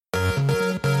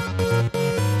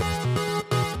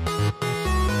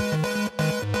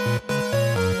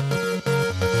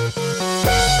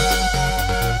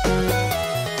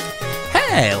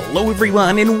Hello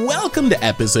everyone, and welcome to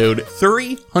episode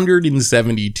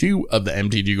 372 of the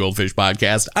MTG Goldfish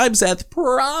podcast. I'm Seth,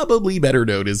 probably better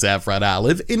known as Saffron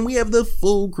Olive, and we have the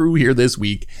full crew here this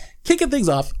week, kicking things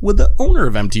off with the owner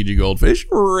of MTG Goldfish,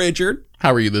 Richard.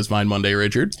 How are you this fine Monday,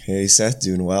 Richard? Hey, Seth,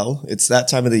 doing well. It's that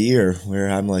time of the year where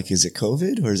I'm like, is it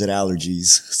COVID or is it allergies?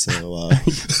 So,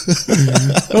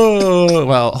 oh,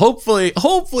 well, hopefully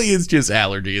it's just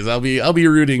allergies. I'll be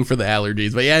rooting for the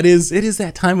allergies. But yeah, it is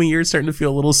that time of year, starting to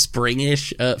feel a little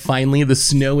springish. Finally, the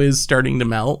snow is starting to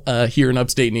melt here in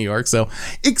upstate New York. So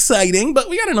exciting.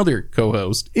 But we got another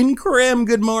co-host in Krim.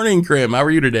 Good morning, Krim. How are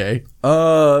you today?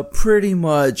 Pretty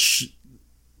much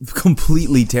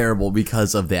completely terrible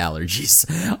because of the allergies.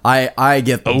 I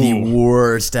get the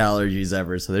worst allergies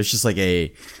ever. So there's just like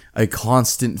a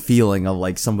constant feeling of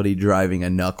like somebody driving a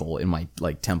knuckle in my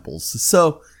like temples.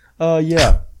 So,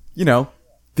 yeah,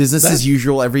 business as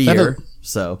usual every year.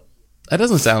 So that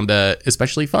doesn't sound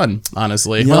especially fun,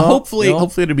 honestly. Yep, well, hopefully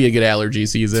it'll be a good allergy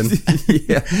season.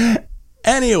 Yeah.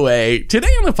 Anyway,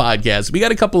 today on the podcast, we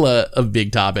got a couple of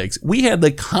big topics. We had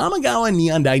the Kamigawa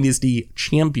Neon Dynasty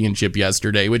Championship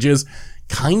yesterday, which is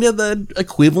kind of the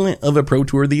equivalent of a Pro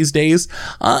Tour these days.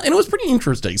 And it was pretty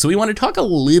interesting. So we want to talk a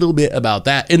little bit about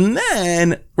that. And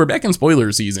then we're back in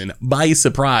spoiler season by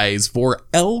surprise for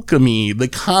Alchemy, the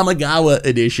Kamigawa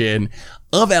edition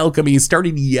of Alchemy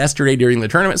started yesterday during the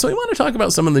tournament. So we want to talk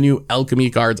about some of the new Alchemy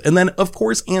cards and then, of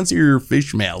course, answer your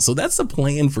fish mail. So that's the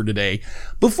plan for today.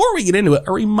 Before we get into it,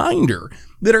 a reminder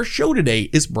that our show today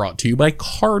is brought to you by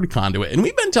Card Conduit. And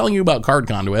we've been telling you about Card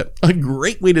Conduit, a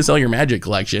great way to sell your Magic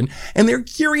collection, and their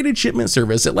curated shipment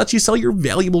service that lets you sell your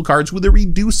valuable cards with a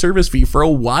reduced service fee for a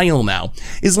while now.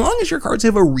 As long as your cards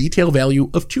have a retail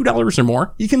value of $2 or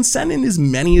more, you can send in as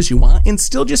many as you want and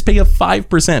still just pay a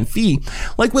 5% fee.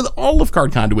 Like with all of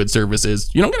Card Conduit services,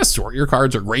 you don't got to sort your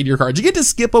cards or grade your cards. You get to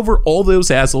skip over all those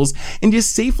hassles and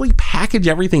just safely package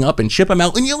everything up and ship them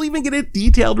out, and you'll even get a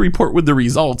detailed report with the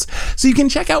results. So you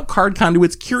can check out Card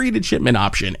Conduit's curated shipment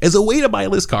option as a way to buy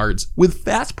list cards with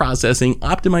fast processing,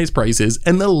 optimized prices,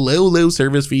 and the low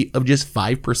service fee of just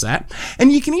 5%.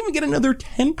 And you can even get another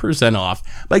 10% off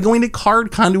by going to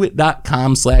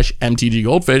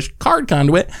cardconduit.com/MTGGoldfish. Card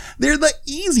Conduit, they're the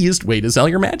easiest way to sell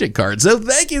your Magic cards. So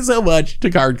thank you so much to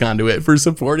Card Conduit for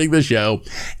supporting the show.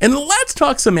 And let's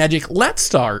talk some Magic. Let's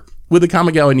start with the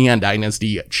Kamigawa Neon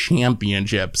Dynasty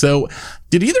Championship. So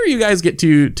did either of you guys get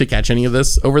to catch any of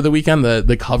this over the weekend,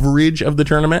 the coverage of the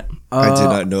tournament? I did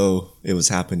not know it was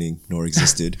happening nor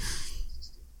existed.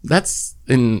 That's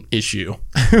an issue.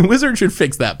 Wizard should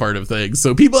fix that part of things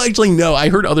so people actually know. I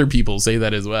heard other people say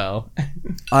that as well.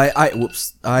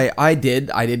 I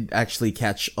did actually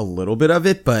catch a little bit of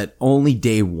it, but only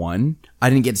day one. I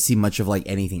didn't get to see much of like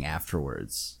anything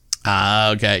afterwards.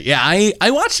 Okay. Yeah,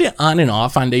 I watched it on and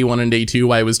off on day one and day two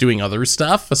while I was doing other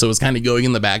stuff, so it was kind of going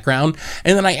in the background.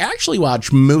 And then I actually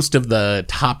watched most of the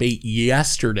top 8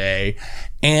 yesterday,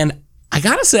 and I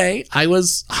gotta say, I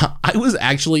was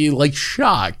actually like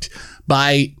shocked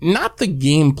by not the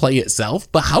gameplay itself,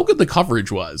 but how good the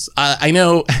coverage was. I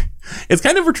know it's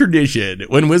kind of a tradition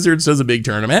when Wizards does a big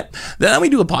tournament, then we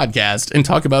do a podcast and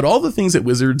talk about all the things that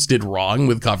Wizards did wrong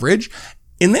with coverage.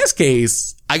 In this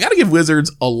case, I got to give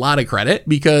Wizards a lot of credit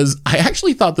because I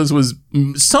actually thought this was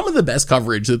some of the best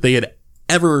coverage that they had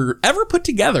ever put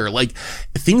together. Like,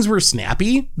 things were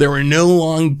snappy. There were no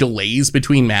long delays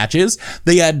between matches.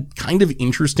 They had kind of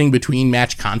interesting between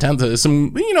match content. There's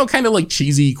some, kind of like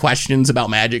cheesy questions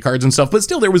about Magic cards and stuff, but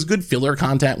still there was good filler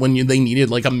content when they needed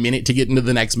like a minute to get into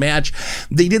the next match.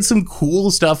 They did some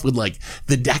cool stuff with like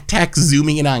the deck tech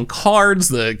zooming in on cards.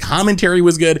 The commentary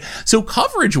was good. So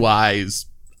coverage wise,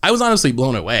 I was honestly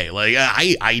blown away. Like,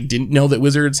 I didn't know that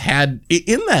Wizards had it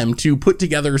in them to put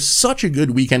together such a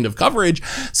good weekend of coverage.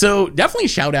 So definitely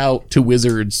shout out to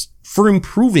Wizards for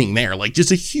improving there. Like,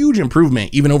 just a huge improvement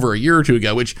even over a year or two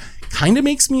ago, which kind of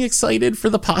makes me excited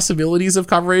for the possibilities of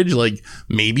coverage. Like,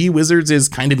 maybe Wizards is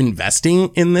kind of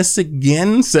investing in this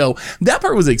again. So that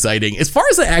part was exciting. As far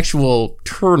as the actual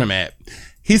tournament,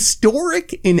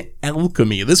 historic in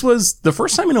Alchemy. This was the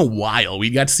first time in a while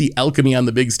we got to see Alchemy on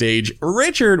the big stage.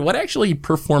 Richard, what actually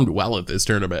performed well at this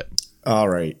tournament? All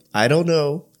right. I don't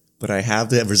know, but I have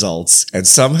the results. And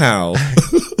somehow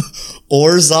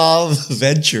Orzhov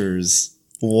Ventures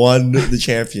won the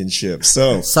championship.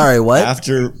 So sorry, what?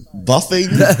 After buffing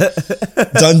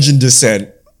Dungeon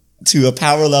Descent to a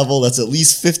power level that's at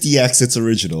least 50x its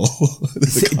original,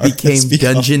 it became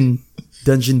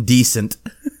Dungeon Decent.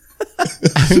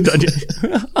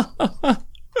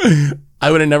 I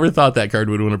would have never thought that card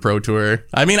would win a Pro Tour.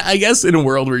 I mean, I guess in a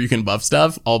world where you can buff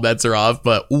stuff, all bets are off,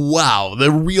 but wow,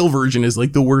 the real version is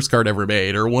like the worst card ever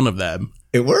made, or one of them.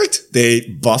 It worked. They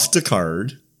buffed the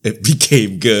card. It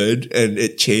became good and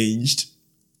it changed.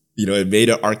 You know, it made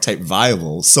an archetype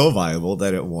viable, so viable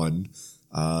that it won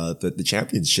the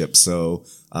championship. So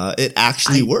it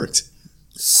actually worked.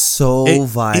 So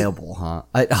viable, huh?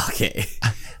 Okay.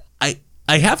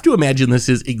 I have to imagine this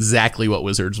is exactly what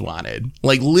Wizards wanted.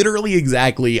 Like literally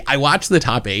exactly. I watched the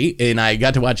top 8 and I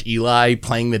got to watch Eli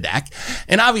playing the deck.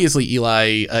 And obviously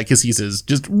Eli Cassis is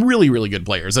just really, really good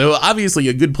player. So obviously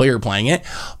a good player playing it.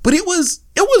 But it was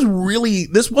really,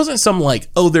 this wasn't some like,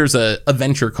 oh, there's a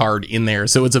venture card in there,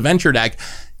 so it's a venture deck.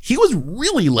 He was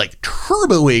really like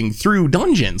turboing through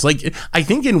dungeons. Like I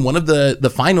think in one of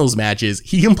the finals matches,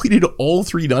 he completed all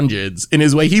 3 dungeons in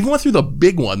his way. He even went through the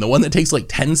big one, the one that takes like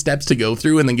 10 steps to go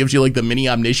through and then gives you like the mini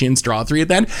omniscience draw 3 at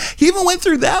the end. He even went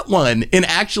through that one and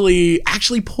actually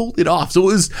pulled it off. So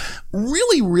it was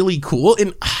really, really cool.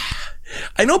 And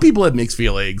I know people have mixed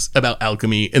feelings about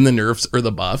alchemy and the nerfs or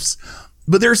the buffs,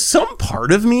 but there's some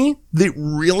part of me that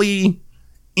really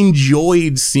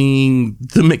enjoyed seeing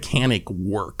the mechanic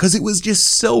work because it was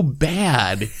just so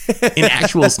bad in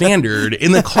actual standard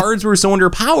and the cards were so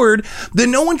underpowered that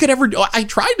no one could ever do. I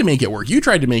tried to make it work. You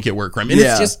tried to make it work, Rem, and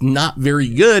it's just not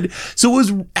very good. So it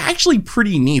was actually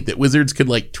pretty neat that Wizards could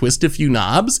like twist a few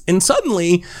knobs and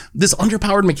suddenly this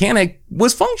underpowered mechanic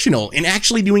was functional and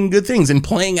actually doing good things and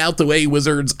playing out the way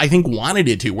Wizards I think wanted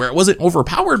it to, where it wasn't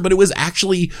overpowered, but it was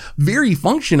actually very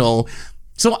functional.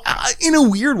 So in a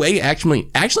weird way, actually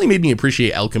made me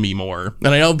appreciate alchemy more. And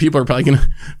I know people are probably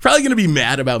gonna be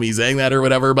mad about me saying that or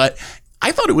whatever, but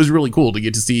I thought it was really cool to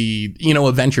get to see, you know,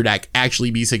 a venture deck actually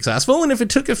be successful. And if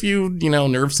it took a few, you know,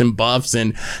 nerfs and buffs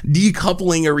and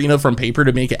decoupling Arena from paper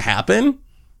to make it happen,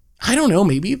 I don't know,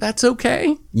 maybe that's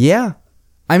okay. Yeah.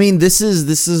 I mean, this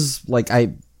is like,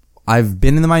 I've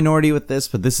been in the minority with this,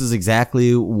 but this is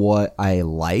exactly what I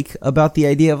like about the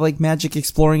idea of like Magic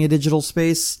exploring a digital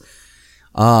space.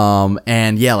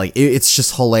 And yeah, like it's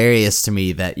just hilarious to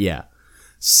me that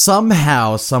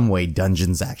somehow, some way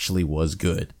Dungeons actually was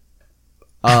good.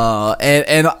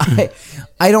 And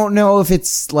I don't know if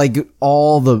it's like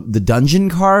all the dungeon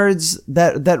cards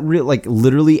that like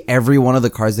literally every one of the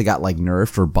cards that got like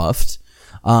nerfed or buffed,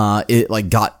 it like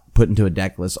got put into a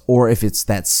deck list, or if it's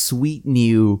that sweet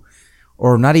new,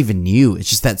 or not even new, it's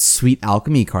just that sweet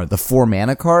alchemy card, the 4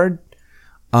 mana card.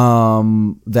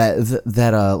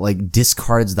 That like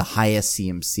discards the highest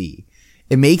CMC.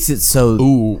 It makes it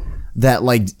so that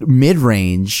like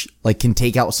mid-range like can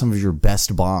take out some of your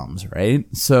best bombs, right?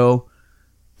 So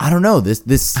I don't know,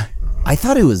 this I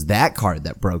thought it was that card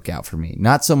that broke out for me,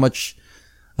 not so much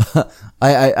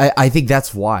I think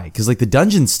that's why, because like the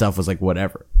dungeon stuff was like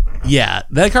whatever. Yeah,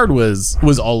 that card was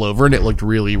all over and it looked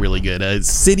really, really good. A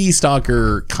City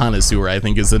Stalker Connoisseur, I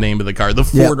think is the name of the card. The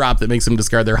 4-drop that makes them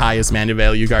discard their highest mana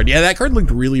value card. Yeah, that card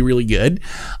looked really, really good.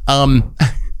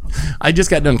 I just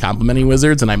got done complimenting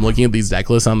Wizards and I'm looking at these deck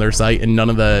lists on their site and none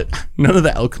of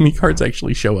the alchemy cards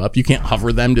actually show up. You can't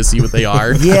hover them to see what they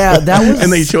are. Yeah, that was...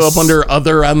 and they show up under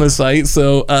other on the site.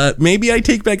 So maybe I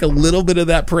take back a little bit of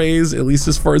that praise, at least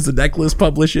as far as the deck list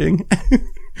publishing.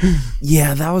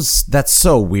 Yeah, that's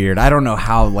so weird. I don't know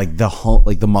how like the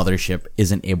mothership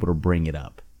isn't able to bring it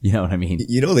up. You know what I mean?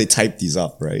 You know, they type these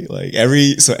up, right? Like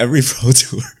every Pro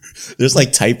Tour, there's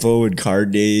like typo and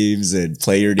card names and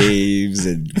player names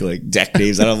and like deck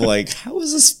names. And I'm like, how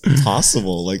is this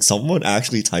possible? Like someone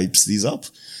actually types these up,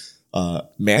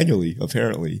 manually,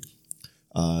 apparently.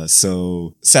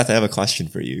 So Seth, I have a question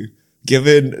for you.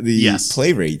 Given the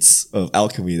play rates of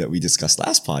Alchemy that we discussed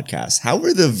last podcast, how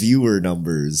were the viewer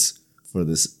numbers for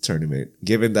this tournament,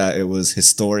 given that it was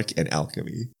Historic and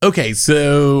Alchemy? Okay,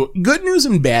 so good news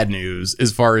and bad news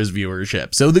as far as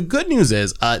viewership. So the good news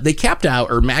is they capped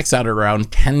out or maxed out at around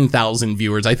 10,000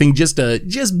 viewers. I think just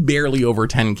barely over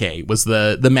 10K was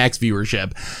the max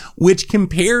viewership, which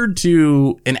compared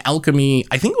to an Alchemy,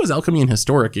 I think it was Alchemy and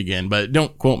Historic again, but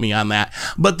don't quote me on that.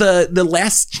 But the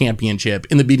last championship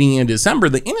in the beginning of December,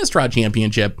 the Innistrad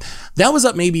Championship, that was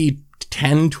up maybe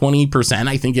 10-20%.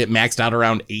 I think it maxed out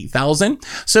around 8,000.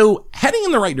 So heading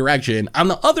in the right direction. On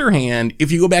the other hand,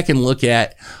 if you go back and look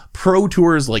at Pro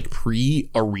Tours like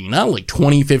pre-Arena, like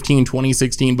 2015,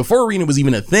 2016, before Arena was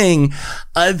even a thing,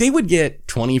 they would get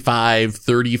 25,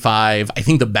 35. I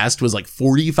think the best was like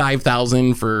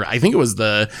 45,000 for, I think it was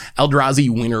the Eldrazi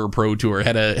Winter Pro Tour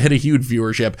had a huge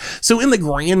viewership. So in the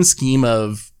grand scheme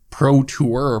of Pro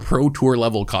Tour or Pro Tour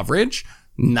level coverage,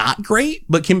 not great,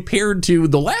 but compared to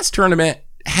the last tournament,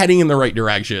 heading in the right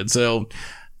direction. So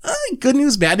good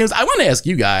news, bad news. I want to ask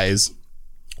you guys,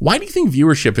 why do you think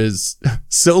viewership is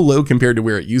so low compared to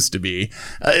where it used to be?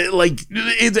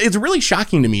 It's really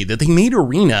shocking to me that they made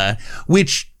Arena,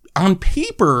 which on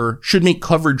paper should make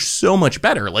coverage so much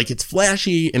better. Like, it's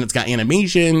flashy and it's got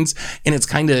animations and it's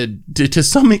kind of to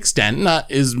some extent,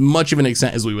 not as much of an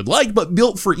extent as we would like, but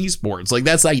built for esports. Like,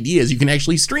 that's the idea, is you can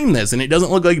actually stream this and it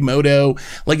doesn't look like Moto,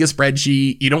 like a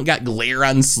spreadsheet. You don't got glare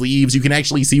on sleeves. You can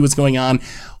actually see what's going on.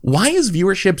 Why is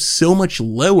viewership so much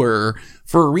lower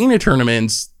for arena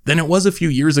tournaments than it was a few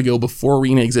years ago before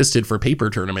arena existed for paper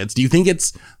tournaments? Do you think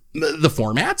it's the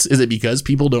formats? Is it because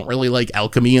people don't really like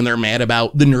Alchemy and they're mad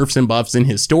about the nerfs and buffs in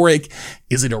Historic?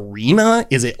 Is it arena?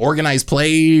 Is it organized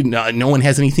play? No one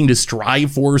has anything to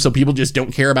strive for, so people just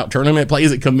don't care about tournament play?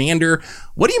 Is it Commander?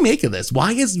 What do you make of this?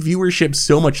 Why is viewership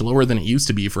so much lower than it used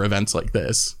to be for events like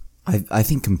this? I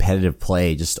think competitive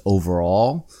play just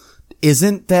overall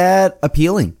isn't that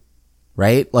appealing,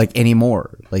 right? Like,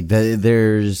 anymore. Like,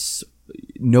 there's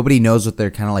nobody knows what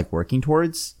they're kind of like working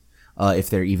towards.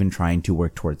 If they're even trying to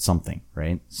work towards something,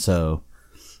 right? So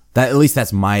that, at least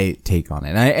that's my take on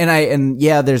it. And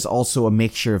yeah, there's also a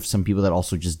mixture of some people that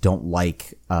also just don't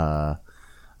like Alchemy.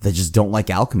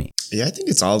 Yeah, I think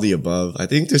it's all the above. I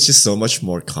think there's just so much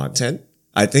more content.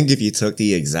 I think if you took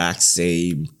the exact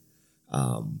same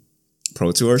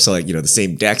Pro Tour, so like, the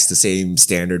same decks, the same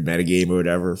standard metagame or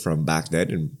whatever from back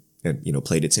then and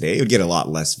played it today, it would get a lot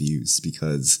less views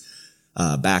because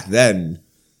back then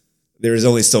there was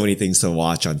only so many things to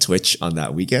watch on Twitch on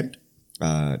that weekend.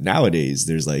 Nowadays,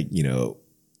 there's 10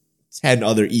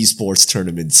 other esports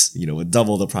tournaments, with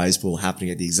double the prize pool happening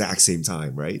at the exact same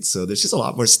time, right? So there's just a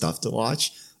lot more stuff to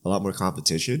watch, a lot more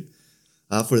competition.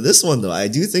 For this one, though, I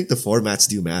do think the formats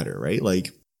do matter, right?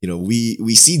 Like,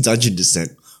 we see Dungeon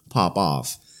Descent pop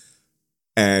off.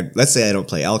 And let's say I don't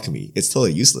play Alchemy. It's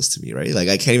totally useless to me, right? Like,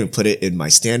 I can't even put it in my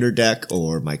standard deck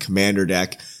or my commander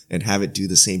deck and have it do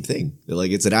the same thing.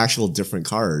 Like, it's an actual different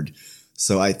card.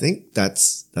 So I think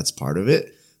that's part of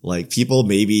it. Like, people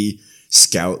maybe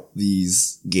scout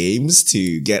these games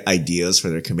to get ideas for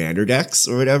their commander decks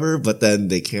or whatever, but then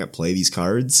they can't play these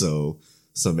cards. So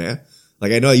man,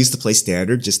 like, I know I used to play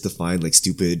standard just to find like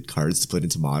stupid cards to put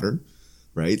into modern.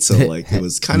 Right. So like, it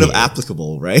was kind of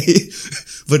applicable. Right.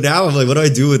 But now I'm like, what do I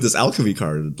do with this Alchemy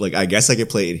card? Like, I guess I could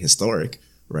play it in Historic.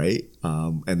 Right.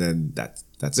 And then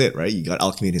that's it. Right. You got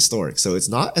Alchemy and Historic. So it's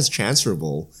not as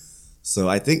transferable. So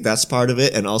I think that's part of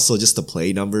it. And also just the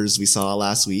play numbers we saw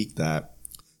last week, that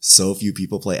so few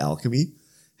people play Alchemy.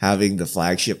 Having the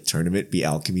flagship tournament be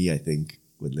Alchemy, I think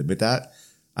would limit that.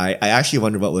 I actually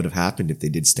wonder what would have happened if they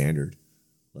did standard.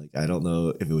 Like, I don't know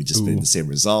if it would just been the same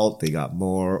result. They got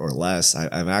more or less.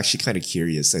 I'm actually kind of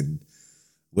curious and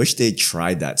wish they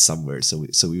tried that somewhere so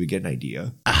we would get an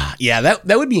idea. Yeah,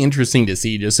 that would be interesting to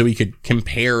see, just so we could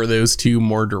compare those two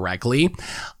more directly.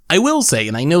 I will say,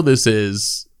 and I know this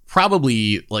is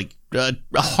probably like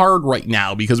hard right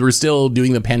now because we're still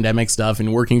doing the pandemic stuff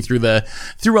and working through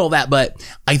all that, but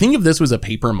I think if this was a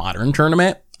paper modern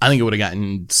tournament, I think it would have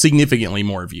gotten significantly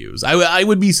more views. I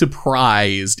would be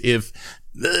surprised if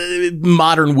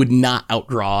modern would not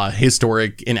outdraw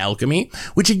Historic in Alchemy,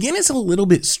 which again is a little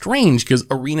bit strange because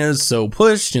arena is so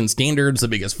pushed and standard's the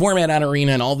biggest format on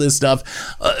arena and all this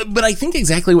stuff. But I think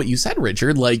exactly what you said,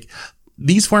 Richard, like,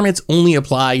 these formats only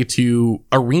apply to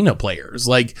arena players.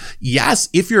 Like, yes,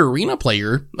 if you're an arena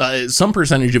player, some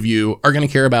percentage of you are going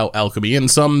to care about Alchemy, and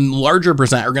some larger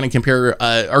percent are going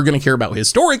to care about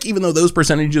Historic, even though those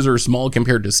percentages are small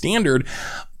compared to standard.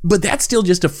 But that's still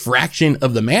just a fraction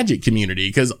of the Magic community,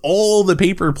 because all the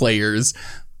paper players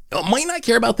might not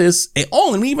care about this at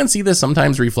all. And we even see this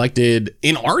sometimes reflected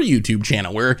in our YouTube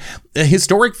channel, where a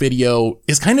Historic video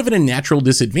is kind of at a natural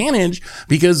disadvantage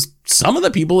because some of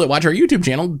the people that watch our YouTube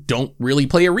channel don't really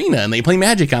play arena and they play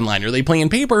Magic online or they play in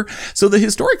paper. So the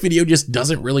Historic video just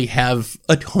doesn't really have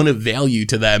a ton of value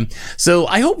to them. So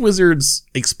I hope Wizards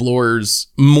explores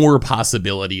more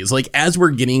possibilities. Like, as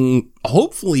we're getting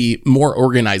hopefully more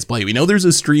organized play, we know there's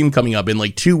a stream coming up in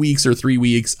like 2 weeks or 3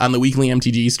 weeks on the weekly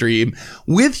MTG stream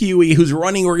with Huey, who's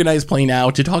running organized play now,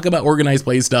 to talk about organized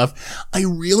play stuff. I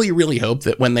really, really hope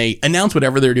that when they announce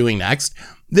whatever they're doing next,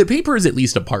 the paper is at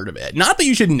least a part of it. Not that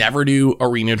you should never do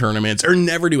arena tournaments or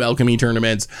never do Alchemy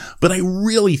tournaments, but I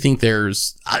really think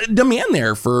there's a demand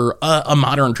there for a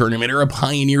modern tournament or a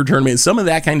pioneer tournament, some of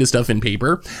that kind of stuff in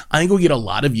paper. I think we'll get a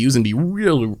lot of views and be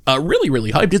really,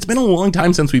 really hyped. It's been a long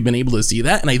time since we've been able to see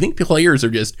that, and I think players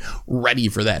are just ready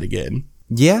for that again.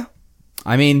 Yeah.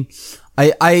 I mean,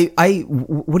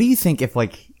 what do you think if,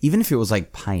 like, even if it was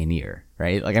like Pioneer,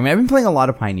 right? Like, I mean, I've been playing a lot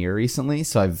of Pioneer recently,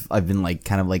 so I've been like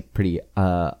kind of like pretty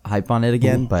hype on it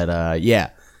again. Ooh. But yeah,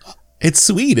 it's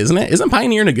sweet, isn't it? Isn't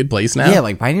Pioneer in a good place now? Yeah,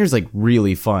 like Pioneer's like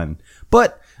really fun.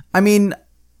 But I mean,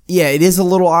 yeah, it is a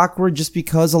little awkward just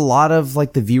because a lot of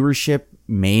like the viewership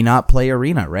may not play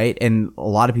Arena, right? And a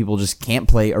lot of people just can't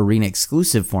play Arena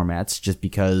exclusive formats just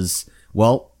because,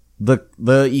 well,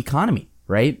 the economy,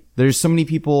 right? There's so many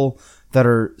people that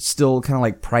are still kind of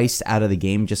like priced out of the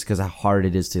game just because how hard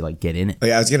it is to like get in it. Oh,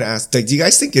 yeah, I was going to ask, like, do you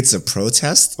guys think it's a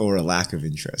protest or a lack of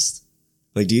interest?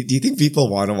 Like, do you think people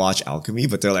want to watch Alchemy,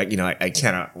 but they're like, I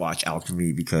cannot watch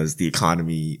Alchemy because the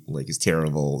economy like is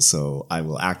terrible, so I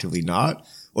will actively not?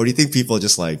 Or do you think people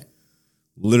just like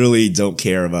literally don't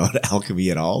care about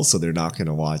Alchemy at all, so they're not going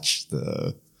to watch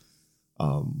the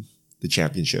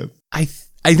championship?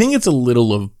 I think it's a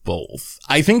little of both.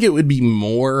 I think it would be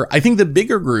I think the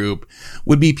bigger group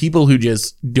would be people who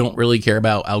just don't really care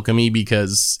about Alchemy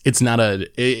because it's not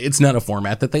a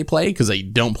format that they play, because they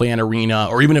don't play an Arena,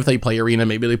 or even if they play Arena,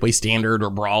 maybe they play Standard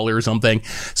or Brawl or something.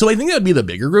 So I think that would be the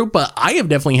bigger group, but I have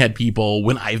definitely had people,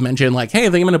 when I've mentioned like, hey, I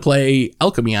think I'm going to play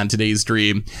Alchemy on today's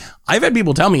stream, I've had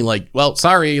people tell me like, well,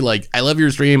 sorry, like, I love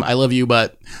your stream, I love you,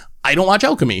 but I don't watch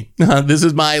Alchemy. This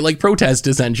is my like protest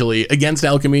essentially against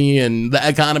Alchemy and the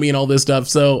economy and all this stuff.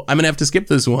 So I'm going to have to skip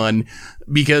this one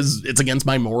because it's against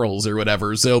my morals or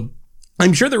whatever. So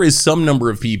I'm sure there is some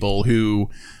number of people who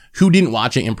didn't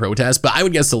watch it in protest, but I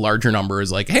would guess the larger number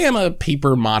is like, hey, I'm a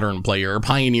paper modern player,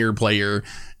 Pioneer player,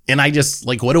 and I just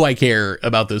like, what do I care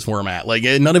about this format? Like,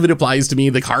 none of it applies to me.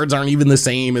 The cards aren't even the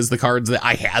same as the cards that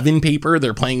I have in paper.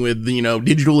 They're playing with,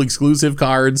 digital exclusive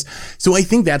cards. So I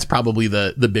think that's probably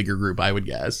the bigger group, I would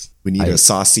guess. We need a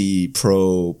saucy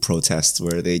pro protest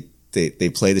where they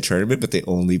play the tournament, but they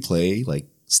only play like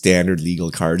standard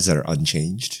legal cards that are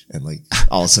unchanged and like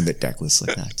all submit deck lists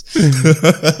like that.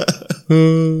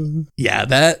 Yeah,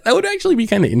 that would actually be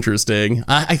kind of interesting.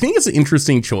 I think it's an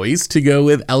interesting choice to go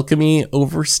with Alchemy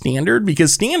over Standard,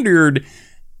 because Standard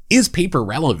is paper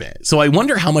relevant. So I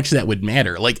wonder how much that would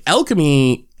matter. Like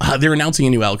Alchemy, they're announcing a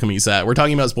new Alchemy set. We're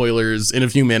talking about spoilers in a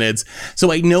few minutes.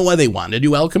 So I know why they want to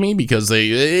do Alchemy, because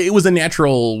it was a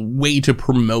natural way to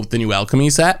promote the new Alchemy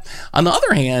set. On the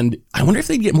other hand, I wonder if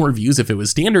they'd get more views if it was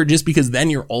Standard, just because then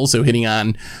you're also hitting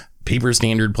on paper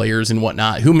Standard players and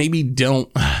whatnot who maybe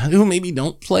don't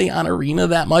play on Arena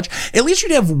that much. At least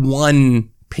you'd have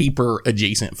one paper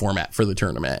adjacent format for the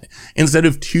tournament instead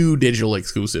of two digital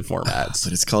exclusive formats.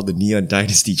 But it's called the Neon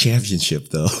Dynasty Championship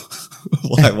though.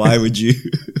 Why would you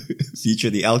feature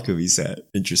the Alchemy set?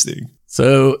 Interesting.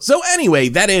 So anyway,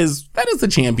 that is the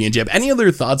championship. Any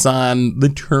other thoughts on the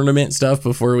tournament stuff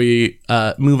before we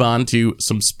move on to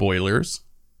some spoilers?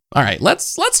 All right,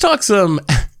 let's talk some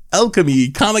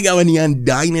Alchemy, Kamigawa Neon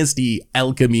Dynasty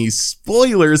Alchemy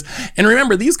spoilers. And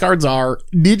remember, these cards are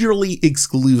digitally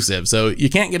exclusive, so you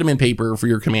can't get them in paper for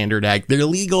your commander deck. They're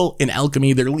legal in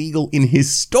Alchemy, they're legal in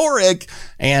Historic.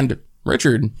 And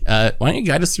Richard, why don't you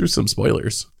guide us through some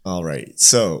spoilers? All right,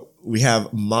 so we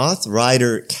have Moth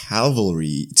Rider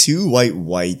Cavalry, 2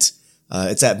 white.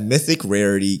 It's at Mythic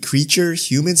Rarity, creature,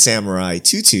 human samurai,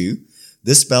 2/2.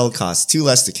 This spell costs 2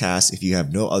 less to cast if you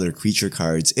have no other creature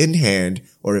cards in hand,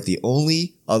 or if the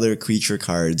only other creature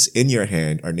cards in your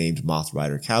hand are named Moth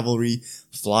Rider Cavalry.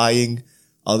 Flying,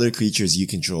 other creatures you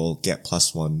control get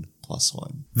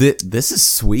 +1/+1. This is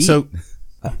sweet. So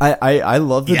I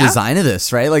love the design of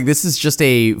this, right? Like, this is just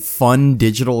a fun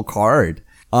digital card.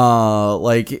 I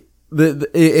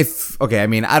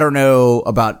mean, I don't know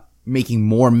about making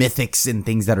more mythics and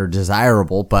things that are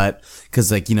desirable, but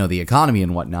because like, the economy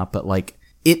and whatnot, but like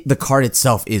the card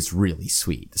itself is really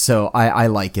sweet. So I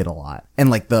like it a lot.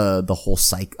 And like the whole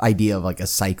idea of like a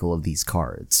cycle of these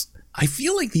cards. I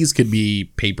feel like these could be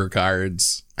paper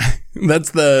cards.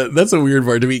 That's a weird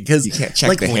part to me, because you can't check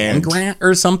like the Land hand. Grant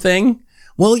or something.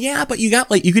 Well, yeah, but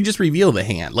you could just reveal the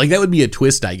hand. Like, that would be a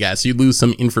twist, I guess. You'd lose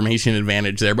some information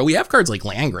advantage there. But we have cards like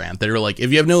Land Grant that are like,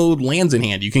 if you have no lands in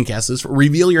hand, you can cast this,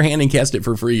 reveal your hand and cast it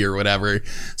for free or whatever.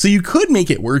 So you could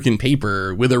make it work in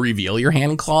paper with a reveal your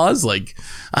hand clause. Like,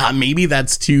 maybe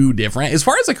that's too different. As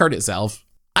far as the card itself,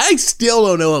 I still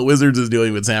don't know what Wizards is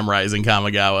doing with samurais in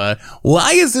Kamigawa.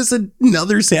 Why is this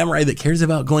another samurai that cares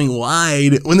about going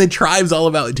wide when the tribe's all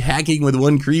about attacking with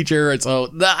one creature? So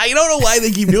I don't know why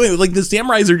they keep doing it. Like, the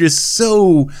samurais are just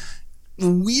so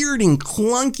weird and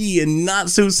clunky and not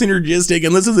so synergistic.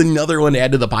 And this is another one to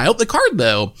add to the pile. The card,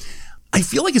 though, I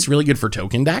feel like it's really good for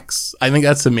token decks. I think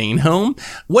that's the main home.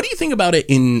 What do you think about it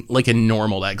in like a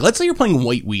normal deck? Let's say you're playing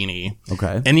White Weenie.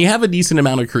 Okay. And you have a decent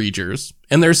amount of creatures,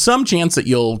 and there's some chance that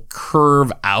you'll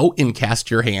curve out and cast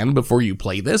your hand before you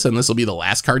play this, and this will be the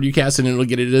last card you cast and it'll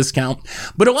get a discount.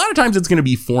 But a lot of times it's going to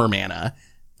be 4 mana.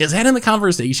 Is that in the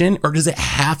conversation, or does it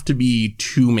have to be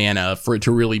 2 mana for it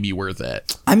to really be worth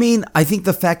it? I mean, I think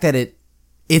the fact that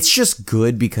it's just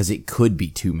good because it could be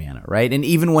 2 mana, right? And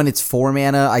even when it's 4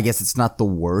 mana, I guess it's not the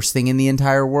worst thing in the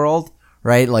entire world,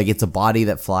 right? Like it's a body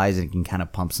that flies and can kind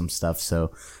of pump some stuff.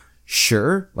 So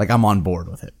sure, like I'm on board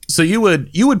with it. So you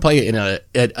would play it in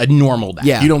a normal deck.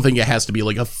 Yeah. You don't think it has to be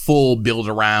like a full build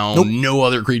around, Nope. no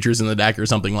other creatures in the deck or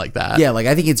something like that. Yeah, like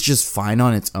I think it's just fine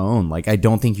on its own. Like I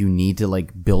don't think you need to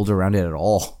like build around it at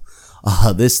all.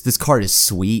 This card is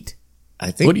sweet. I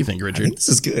think. What do you think, I Richard? think this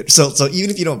is good. So even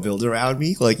if you don't build around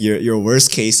me, like your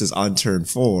worst case is on turn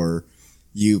 4,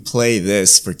 you play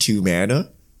this for 2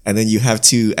 mana, and then you have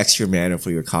 2 extra mana for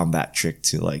your combat trick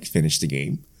to like finish the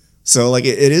game. So like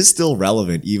it is still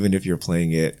relevant even if you're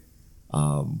playing it,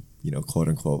 quote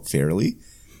unquote fairly.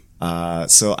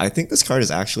 So I think this card is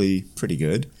actually pretty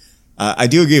good. I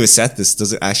do agree with Seth. This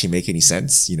doesn't actually make any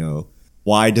sense.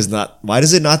 Why does it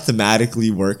not thematically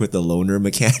work with the loner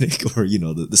mechanic or,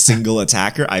 the single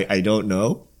attacker? I don't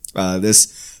know.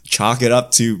 This chalk it up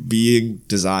to being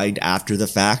designed after the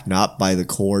fact, not by the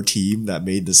core team that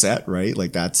made the set, right?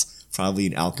 Like that's probably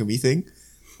an alchemy thing.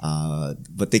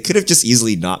 But they could have just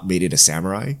easily not made it a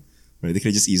samurai, right? They could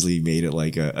have just easily made it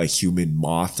like a human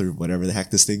moth or whatever the heck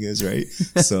this thing is, right?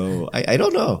 So I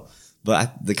don't know,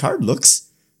 but the card looks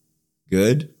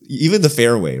good. Even the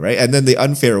fair way, right? And then the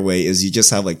unfair way is you just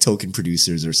have like token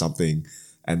producers or something,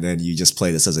 and then you just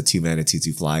play this as a 2 mana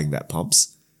 2/2 flying that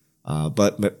pumps.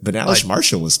 But Banalish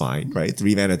Marshal was fine, right?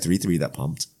 3 mana 3/3 that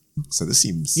pumped. So this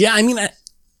seems Yeah, I mean,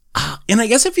 and I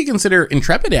guess if you consider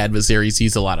Intrepid Adversary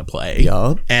sees a lot of play.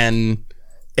 Yup. And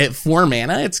at 4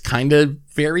 mana, it's kind of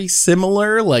very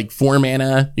similar. Like 4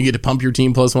 mana, you get to pump your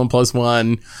team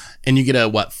 +1/+1, and you get a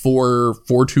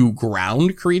 4/2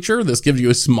 ground creature. This gives you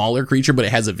a smaller creature, but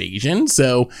it has evasion.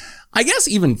 So I guess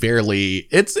even fairly,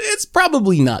 it's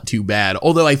probably not too bad.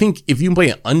 Although I think if you play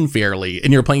it unfairly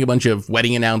and you're playing a bunch of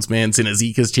Wedding Announcements and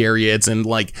Azeka's Chariots and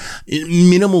like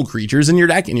minimal creatures in your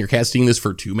deck and you're casting this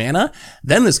for 2 mana,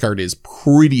 then this card is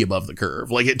pretty above the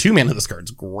curve. Like at 2 mana, this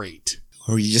card's great.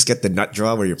 or you just get the nut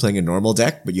draw where you're playing a normal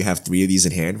deck, but you have 3 of these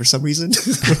in hand for some reason,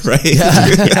 right?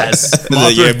 Yes.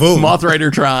 Yeah, boom. Moth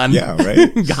Rider Tron. Yeah, right.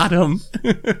 Got him.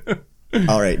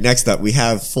 All right, next up, we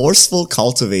have Forceful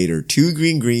Cultivator, 2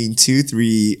 green,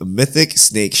 2/3, Mythic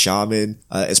Snake Shaman.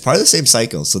 It's part of the same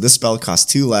cycle, so this spell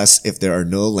costs 2 less if there are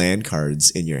no land cards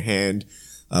in your hand.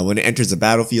 When it enters the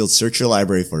battlefield, search your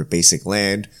library for a basic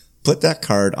land, put that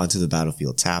card onto the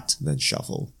battlefield tapped, and then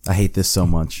shuffle. I hate this so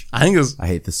much. I think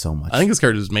This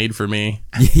card is made for me.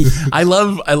 I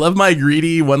love my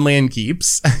greedy 1 land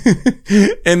keeps.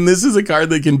 And this is a card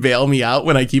that can bail me out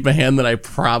when I keep a hand that I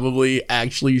probably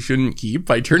actually shouldn't keep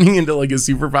by turning into like a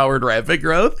super powered rapid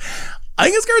growth. I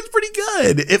think this card's pretty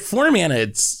good. At 4 mana,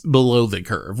 it's below the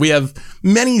curve. We have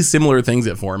many similar things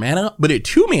at 4 mana, but at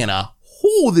 2 mana,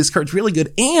 this card's really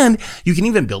good. And you can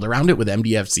even build around it with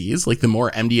MDFCs. Like the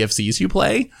more MDFCs you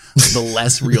play, the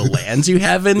less real lands you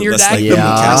have in your deck, the more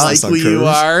likely you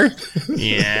are.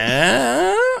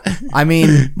 Yeah. I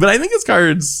mean, but I think this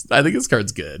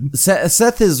card's good.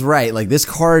 Seth is right. Like this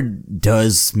card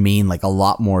does mean like a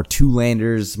lot more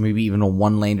 2-landers, maybe even a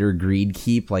 1-lander greed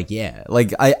keep. Like, yeah,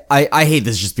 like I hate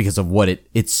this just because of what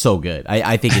it's so good.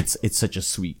 I think it's such a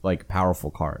sweet, like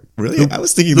powerful card. Really? I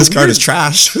was thinking this card is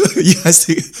trash. You guys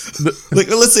think, like,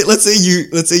 let's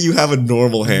say you have a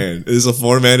normal hand. It is a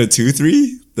 4 mana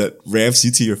 2/3 that ramps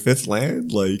you to your 5th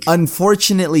land. Like,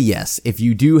 unfortunately, yes. If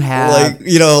you do have, like,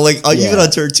 even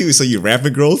on turn 2, so you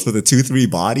rapid growth with a 2/3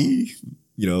 body,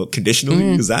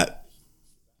 conditionally, is that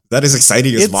as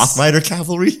exciting as Moth Rider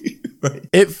Cavalry? Right.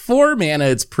 At 4 mana,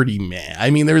 it's pretty meh.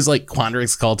 I mean, there's like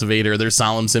Quandrix Cultivator, there's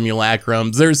Solemn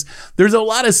Simulacrums, there's a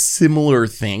lot of similar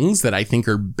things that I think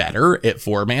are better at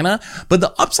 4 mana, but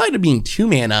the upside of being 2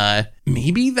 mana,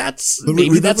 maybe that's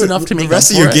enough to make the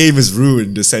rest of your game is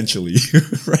ruined, essentially,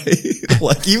 right?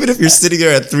 Like, even if you're sitting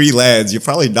there at 3 lands, you're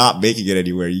probably not making it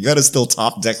anywhere. You gotta still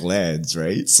top deck lands,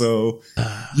 right? So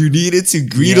you needed to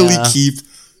greedily keep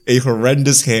a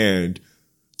horrendous hand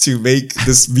to make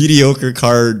this mediocre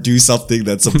card do something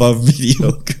that's above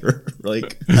mediocre.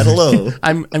 Like, I don't know.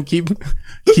 I'm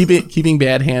keeping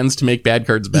bad hands to make bad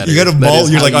cards better. You gotta mull.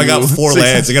 You're like, I got 4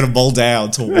 lands. I gotta mull down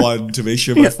to 1 to make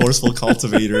sure my Forceful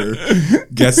Cultivator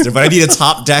gets there. But I need a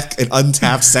top deck and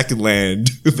untapped 2nd land.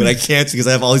 But I can't because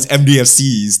I have all these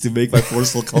MDFCs to make my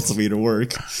Forceful Cultivator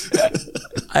work.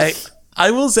 I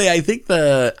will say, I think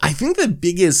the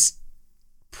biggest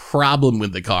problem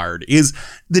with the card is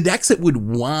the decks that would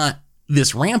want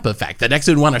this ramp effect, the decks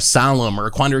that would want a Solemn or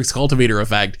a Quandrix Cultivator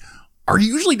effect, are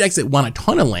usually decks that want a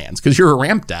ton of lands because you're a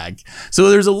ramp deck. So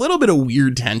there's a little bit of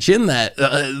weird tension that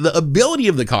the ability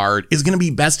of the card is going to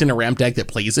be best in a ramp deck that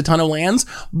plays a ton of lands.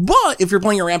 But if you're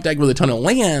playing a ramp deck with a ton of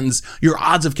lands, your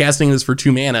odds of casting this for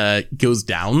 2 mana goes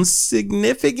down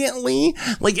significantly.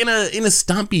 Like in a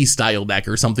Stompy style deck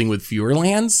or something with fewer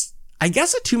lands, I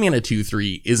guess a 2 mana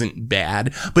 2/3 isn't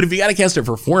bad. But if you got to cast it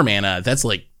for 4 mana, that's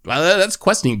like, that's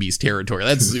Questing Beast territory.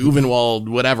 That's Uvenwald,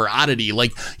 whatever, oddity.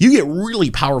 Like, you get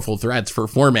really powerful threats for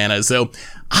 4 mana. So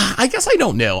I guess I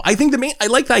don't know. I think I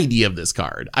like the idea of this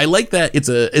card. I like that it's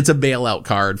a bailout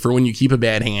card for when you keep a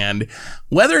bad hand.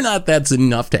 Whether or not that's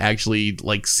enough to actually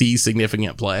like see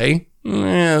significant play,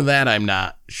 that I'm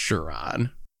not sure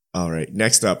on. All right.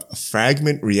 Next up,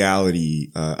 Fragment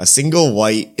Reality. A single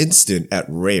white instant at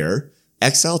rare.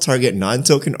 Exile target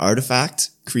non-token artifact,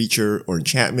 creature, or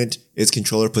enchantment. Its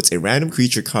controller puts a random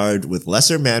creature card with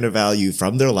lesser mana value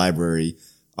from their library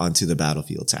onto the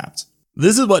battlefield tapped.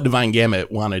 This is what Divine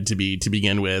Gambit wanted to be to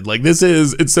begin with. Like,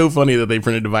 it's so funny that they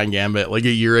printed Divine Gambit like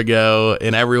a year ago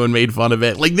and everyone made fun of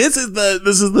it. Like, this is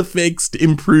the fixed,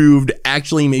 improved,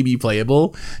 actually maybe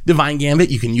playable Divine Gambit.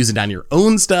 You can use it on your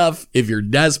own stuff if you're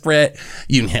desperate.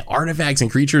 You can hit artifacts and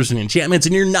creatures and enchantments,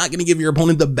 and you're not going to give your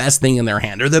opponent the best thing in their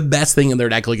hand or the best thing in their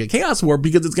deck like a Chaos Warp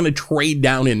because it's going to trade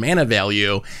down in mana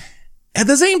value. At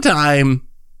the same time,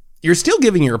 you're still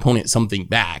giving your opponent something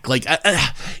back. Like,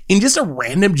 in just a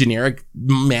random generic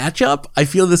matchup, I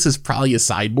feel this is probably a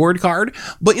sideboard card,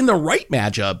 but in the right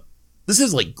matchup, this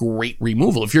is like great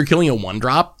removal. If you're killing a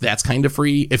 1-drop, that's kind of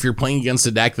free. If you're playing against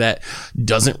a deck that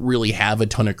doesn't really have a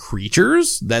ton of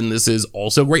creatures, then this is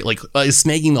also great. Like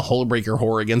snagging the Hullbreaker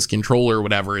Horror against controller or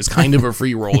whatever is kind of a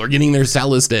free roll, or getting their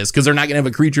Celestis because they're not going to have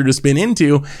a creature to spin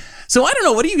into. So I don't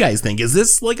know. What do you guys think? Is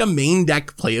this like a main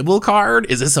deck playable card?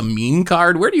 Is this a meme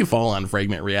card? Where do you fall on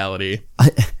Fragment Reality?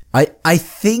 I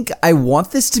think I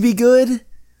want this to be good,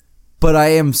 but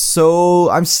I'm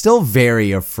still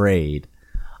very afraid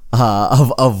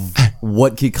of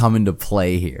what could come into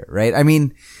play here, right? I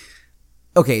mean,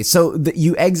 okay, so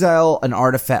you exile an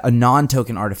artifact, a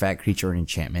non-token artifact, creature, or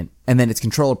enchantment, and then its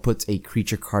controller puts a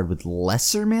creature card with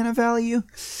lesser mana value.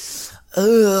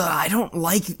 I don't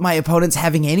like my opponents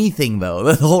having anything, though.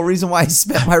 The whole reason why I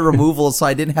spent my removal is so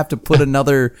I didn't have to put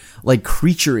another like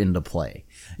creature into play.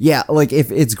 Yeah, like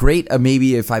if it's great,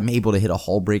 maybe if I'm able to hit a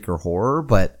Hullbreaker Horror,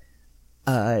 but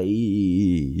I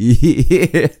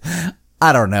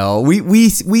don't know. We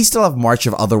still have March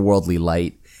of Otherworldly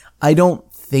Light. I don't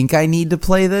think I need to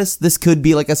play this. This could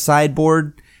be like a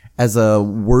sideboard as a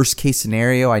worst case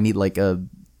scenario. I need like a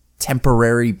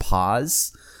temporary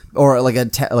pause or like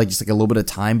just like a little bit of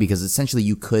time, because essentially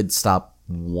you could stop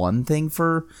one thing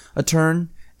for a turn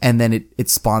and then it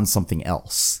spawns something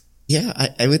else. Yeah,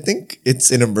 I would think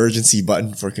it's an emergency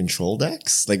button for control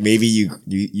decks. Like maybe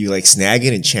you like snag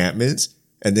an enchantment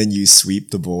and then you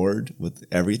sweep the board with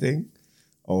everything,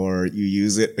 or you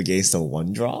use it against a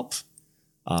 1-drop.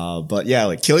 But yeah,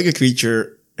 like killing a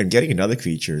creature and getting another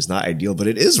creature is not ideal, but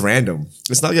it is random.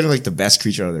 It's not getting like the best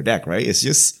creature out of their deck, right? It's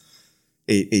just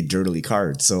a dirtily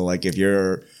card. So like if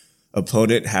your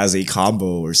opponent has a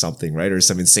combo or something, right, or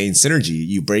some insane synergy,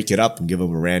 you break it up and give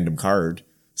them a random card.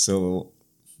 So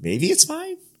maybe it's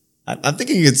fine. I'm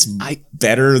thinking it's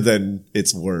better than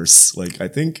it's worse. Like I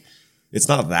think it's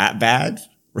not that bad,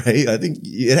 right? I think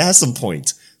it has some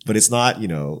point, but it's not,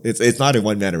 it's not a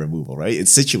 1-mana removal, right?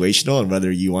 It's situational and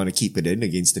whether you want to keep it in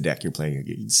against the deck you're playing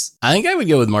against. I think I would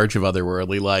go with March of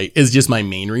Otherworldly Light is just my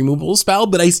main removal spell,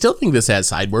 but I still think this has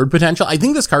sideboard potential. I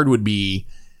think this card would be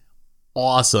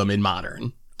awesome in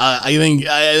Modern. I think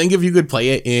if you could play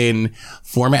it in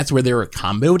formats where there are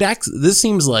combo decks, this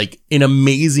seems like an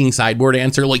amazing sideboard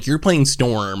answer. Like you're playing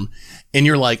Storm and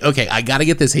you're like, okay, I got to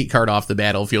get this hate card off the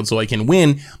battlefield so I can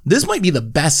win. This might be the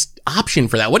best option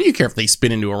for that. What do you care if they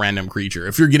spin into a random creature?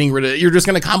 If you're getting rid of, you're just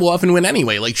going to combo off and win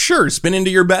anyway. Like, sure, spin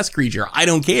into your best creature. I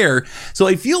don't care. So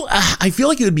I feel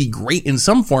like it would be great in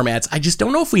some formats. I just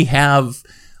don't know if we have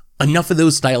enough of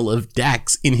those style of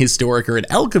decks in Historic or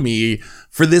in Alchemy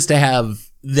for this to have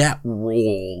that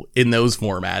role in those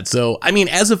formats. So, I mean,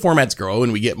 as the formats grow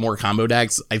and we get more combo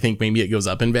decks, I think maybe it goes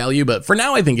up in value. But for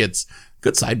now, I think it's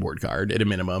good sideboard card at a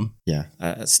minimum. Yeah,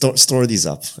 store these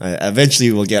up.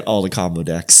 Eventually, we'll get all the combo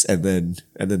decks, and then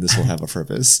this will have a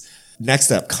purpose.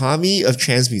 Next up, Kami of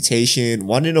Transmutation,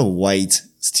 1 in a white,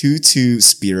 2/2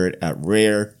 spirit at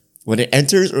rare. When it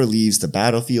enters or leaves the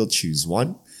battlefield, choose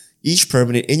 1. Each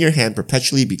permanent in your hand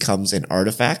perpetually becomes an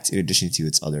artifact in addition to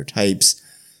its other types.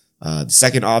 The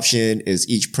second option is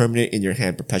each permanent in your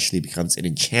hand perpetually becomes an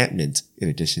enchantment in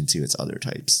addition to its other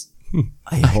types.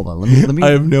 Hey, hold on. Let me.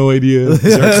 I have no idea.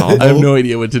 there a combo? I have no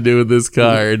idea what to do with this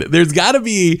card. There's got to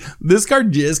be. This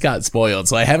card just got spoiled,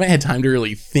 so I haven't had time to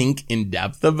really think in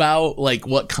depth about like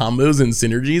what combos and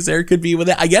synergies there could be with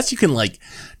it. I guess you can like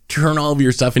turn all of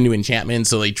your stuff into enchantments,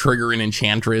 so they trigger an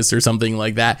enchantress or something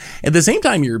like that. At the same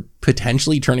time, you're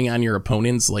potentially turning on your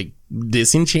opponent's like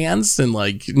disenchants and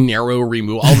like narrow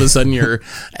remove. All of a sudden,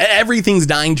 everything's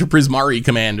dying to Prismari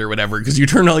command or whatever because you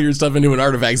turn all your stuff into an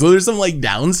artifact. So there's some like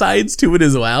downsides to it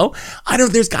as well.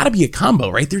 There's got to be a combo,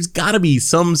 right? There's got to be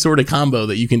some sort of combo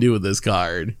that you can do with this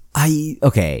card.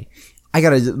 Okay. I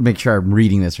gotta make sure I'm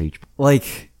reading this right.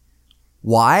 Like,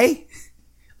 why?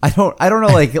 I don't know.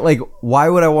 Like, why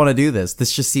would I want to do this?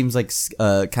 This just seems like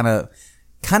kind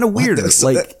of weird. So,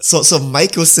 like, so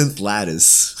Mycosynth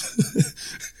Lattice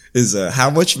is a how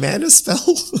much mana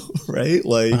spell, right?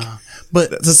 Like, But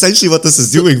that's essentially what this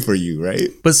is doing for you, right?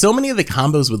 But so many of the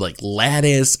combos with like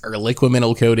Lattice or Liquid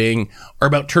Metal Coating are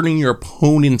about turning your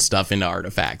opponent's stuff into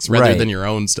artifacts rather than your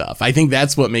own stuff. I think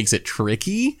that's what makes it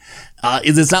tricky.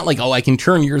 Is it's not like, oh, I can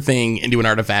turn your thing into an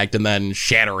artifact and then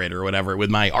shatter it or whatever with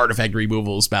my artifact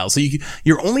removal spell. So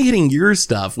you're only hitting your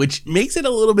stuff, which makes it a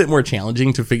little bit more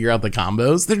challenging to figure out the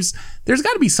combos. There's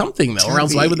got to be something though, or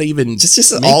else why would they even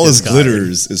just make all this his card?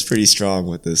 glitters is pretty strong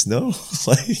with this? No,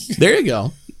 like There you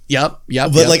go. Yep.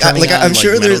 but I'm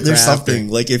sure there's Metalcraft something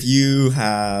like if you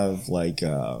have like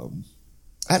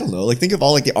I don't know, like think of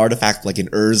all like the artifact like an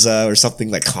Urza or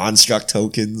something like construct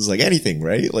tokens, like anything,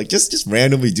 right? Like just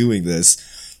randomly doing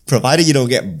this, provided you don't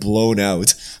get blown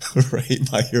out, right,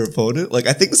 by your opponent. Like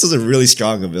I think this is a really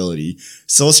strong ability,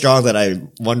 so strong that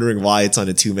I'm wondering why it's on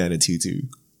a 2-mana 2/2.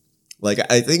 Like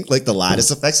I think like the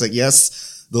lattice effects, like yes,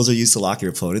 those are used to lock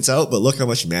your opponents out, but look how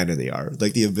much mana they are.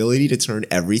 Like the ability to turn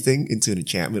everything into an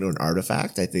enchantment or an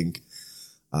artifact, I think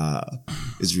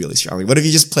is really strong. Like, what if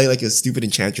you just play like a stupid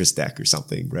enchantress deck or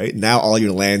something, right? Now all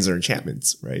your lands are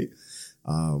enchantments, right?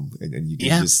 And you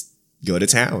can just go to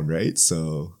town, right?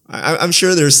 So I'm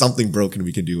sure there's something broken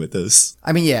we can do with this.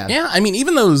 I mean, yeah. Yeah, I mean,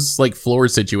 even those like floor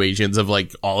situations of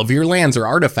like all of your lands are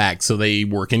artifacts, so they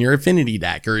work in your affinity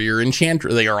deck, or your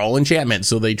enchantress, they are all enchantments,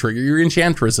 so they trigger your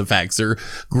enchantress effects or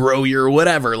grow your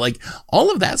whatever. Like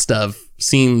all of that stuff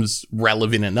seems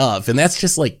relevant enough, and that's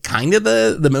just like kind of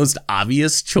the most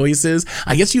obvious choices.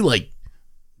 I guess you like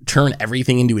turn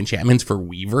everything into enchantments for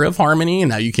Weaver of Harmony, and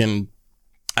now you can,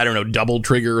 I don't know, double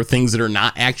trigger things that are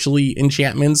not actually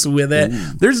enchantments with it.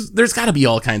 There's got to be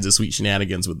all kinds of sweet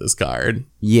shenanigans with this card.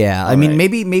 Yeah, I mean,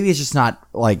 maybe it's just not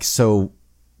like so.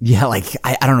 Yeah, like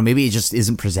I don't know. Maybe it just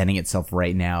isn't presenting itself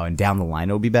right now, and down the line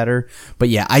it'll be better. But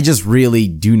yeah, I just really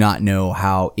do not know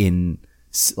how in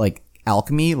like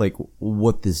alchemy, like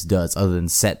what this does other than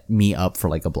set me up for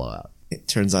like a blowout. It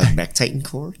turns on Mech Titan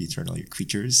Core. You turn all your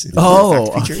creatures into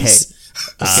artifact creatures.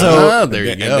 So there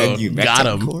you And go. then you Mech Got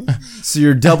Titan him. Core. So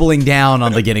you're doubling down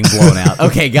on the getting blown out.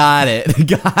 Okay, got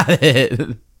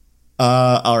it.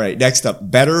 All right, next up,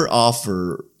 better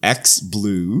offer X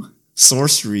blue,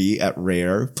 sorcery at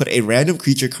rare. Put a random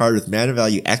creature card with mana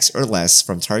value X or less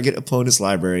from target opponent's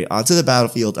library onto the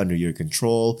battlefield under your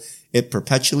control. It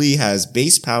perpetually has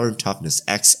base power and toughness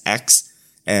XX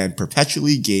and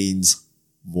perpetually gains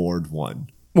Ward 1.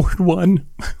 Word 1.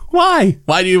 Why?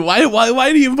 Why do you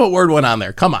even put Word 1 on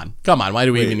there? Come on. Why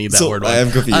do we even need that Word 1? I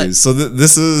am confused. So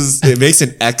this is, it makes an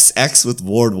XX with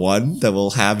Ward 1 that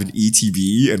will have an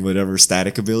ETB and whatever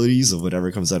static abilities of whatever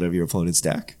comes out of your opponent's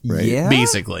deck, right? Yeah.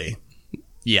 Basically.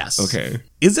 Yes. Okay.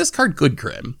 Is this card good,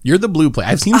 Krim? You're the blue player.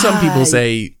 I've seen some people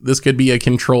say this could be a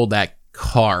control deck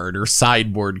card or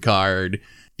sideboard card.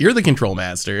 You're the control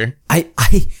master.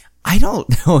 I don't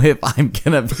know if I'm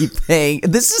gonna be paying.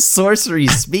 This is sorcery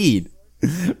speed,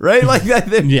 right? Like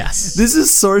that. Yes. This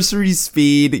is sorcery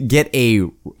speed. Get a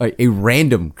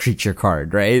random creature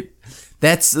card, right?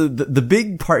 That's the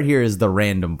big part here is the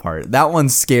random part. That one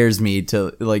scares me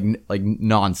to like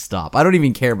nonstop. I don't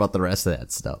even care about the rest of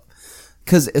that stuff.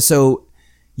 So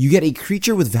you get a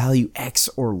creature with value X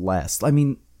or less. I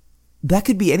mean, that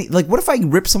could be any. Like, what if I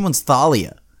rip someone's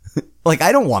Thalia? Like,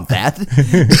 I don't want that.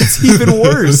 It's even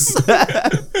worse.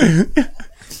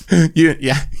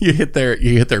 You hit their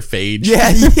phage.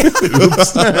 Yeah.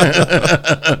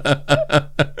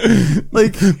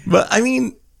 Like, but I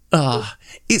mean,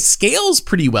 it scales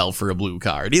pretty well for a blue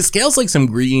card. It scales like some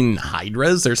green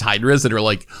Hydras. There's Hydras that are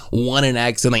like 1 and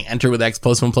X and they enter with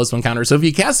X+1/+1 counter. So if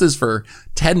you cast this for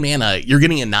 10 mana, you're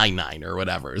getting a 9/9 or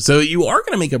whatever. So you are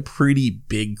going to make a pretty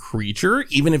big creature,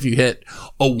 even if you hit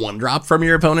a 1-drop from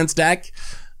your opponent's deck.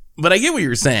 But I get what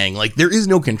you're saying. Like, there is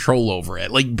no control over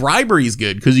it. Like, Bribery is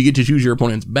good because you get to choose your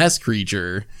opponent's best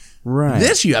creature. Right.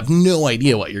 This, you have no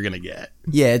idea what you're going to get.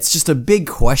 Yeah, it's just a big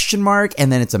question mark,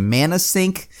 and then it's a mana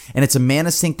sink, and it's a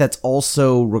mana sink that's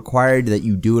also required that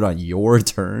you do it on your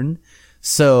turn.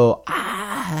 So,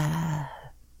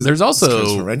 There's This also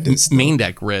card's horrendous, though. main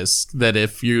deck risk that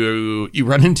if you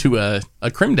run into a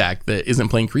Crim deck that isn't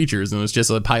playing creatures and it's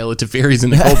just a pile of Teferis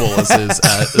and Nicobolas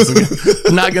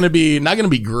is not gonna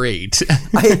be great.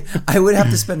 I would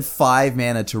have to spend 5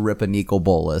 mana to rip a Nico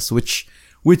Bolas, which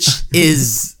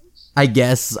is, I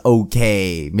guess,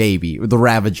 okay, maybe the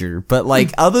Ravager, but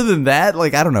like other than that,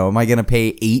 like I don't know, am I gonna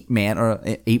pay 8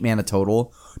 mana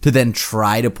total to then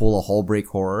try to pull a Hullbreak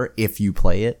Horror if you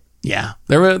play it? Yeah,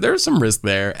 there was some risk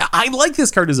there. I like this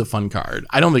card as a fun card.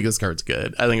 I don't think this card's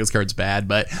good. I think this card's bad,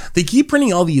 but they keep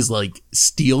printing all these like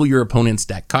steal your opponent's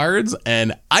deck cards,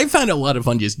 and I found a lot of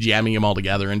fun just jamming them all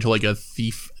together into like a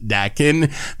thief deck.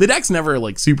 And the deck's never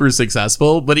like super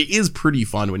successful, but it is pretty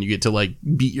fun when you get to like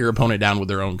beat your opponent down with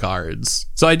their own cards.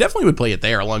 So I definitely would play it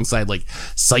there alongside like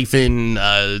Siphon,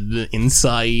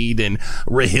 Insight, and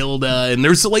Rahilda, and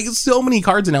there's like so many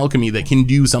cards in Alchemy that can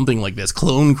do something like this.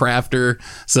 Clone Crafter.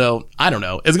 So I don't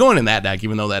know. It's going in that deck,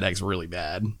 even though that deck's really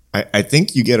bad. I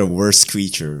think you get a worse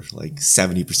creature like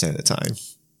 70% of the time.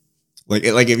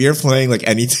 Like if you're playing like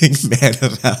anything mana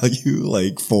value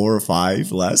like 4 or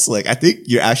 5 less, like I think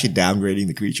you're actually downgrading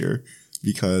the creature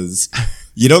because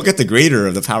you don't get the greater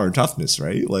of the power and toughness,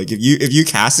 right? Like if you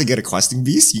cast and get a questing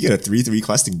beast, you get a 3/3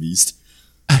 questing beast.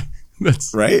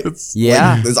 That's right.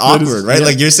 Yeah. Like, it's awkward, is, right? yeah.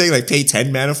 Like you're saying like pay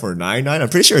 10 mana for a 9/9. I'm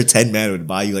pretty sure a 10 mana would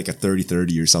buy you like a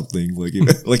 30/30 or something. Like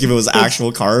if it was an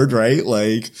actual card, right?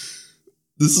 Like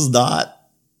this is not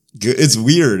good. It's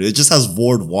weird. It just has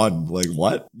ward 1. Like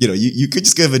what? You know, you could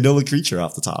just get a vanilla creature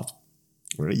off the top.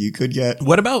 Right? You could get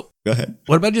What about go ahead.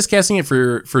 just casting it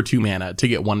for 2 mana to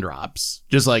get 1-drops?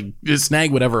 Just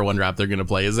snag whatever 1-drop they're gonna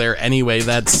play. Is there any way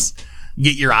that's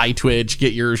get your Eye Twitch,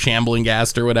 get your Shambling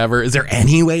Ghast or whatever? Is there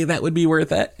any way that would be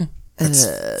worth it?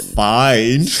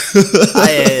 Fine.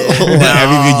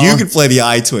 I mean, you could play the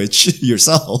Eye Twitch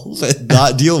yourself and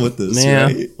not deal with this, Yeah.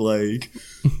 right? Like,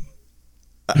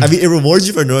 I mean, it rewards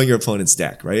you for knowing your opponent's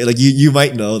deck, right? Like, you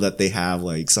might know that they have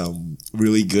like some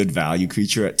really good value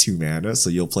creature at 2 mana, so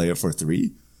you'll play it for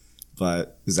 3.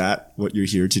 But is that what you're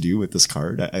here to do with this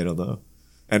card? I don't know.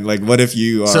 And like, what if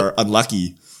you are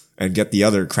unlucky and get the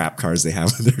other crap cards they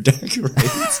have in their deck,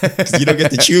 right? 'Cause you don't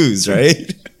get to choose,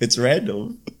 right? It's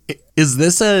random. Is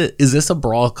this a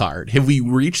Brawl card? Have we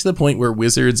reached the point where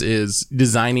Wizards is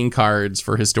designing cards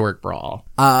for Historic Brawl?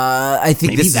 I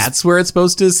think Maybe that's where it's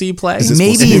supposed to see play. this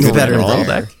maybe supposed to it's be better Brawl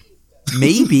there. deck?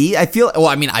 Maybe. I feel, well,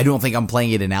 I mean, I don't think I'm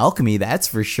playing it in Alchemy, that's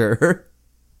for sure.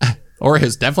 Or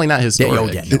his definitely not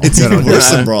Historic. Yeah, no. It's even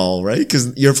worse than Brawl, right?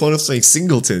 Because your opponent's playing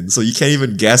Singleton, so you can't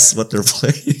even guess what they're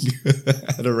playing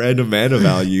at a random mana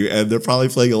value, and they're probably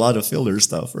playing a lot of filler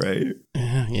stuff, right?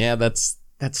 Yeah, that's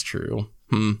true.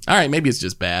 All right, maybe it's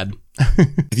just bad.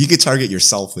 If you could target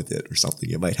yourself with it or something,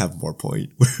 it might have more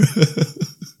point.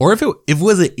 Or if it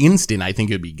was an instant, I think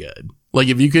it'd be good. Like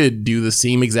if you could do the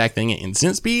same exact thing at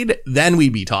instant speed, then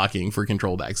we'd be talking for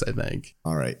control decks, I think.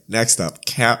 All right, next up,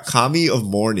 Kami of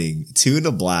Morning, 2 in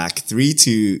a black,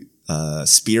 3/2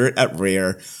 spirit at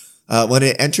rare. When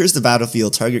it enters the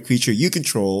battlefield, target creature you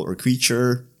control or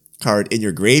creature card in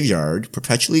your graveyard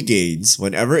perpetually gains.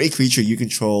 Whenever a creature you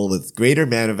control with greater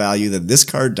mana value than this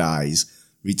card dies,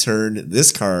 return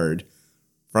this card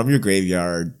from your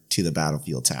graveyard to the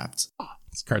battlefield tapped.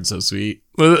 This card's so sweet.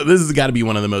 Well, this has got to be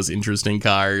one of the most interesting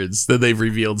cards that they've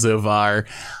revealed so far.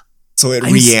 So it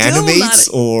I'm still reanimates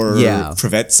not- or Yeah.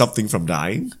 prevents something from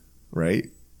dying, right?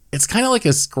 It's kind of like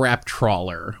a scrap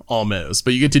trawler almost,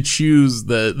 but you get to choose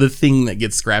the thing that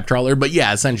gets scrap trawler. But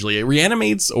yeah, essentially it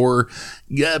reanimates or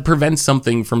prevents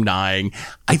something from dying.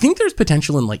 I think there's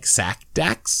potential in like sack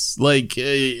decks, like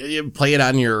you play it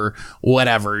on your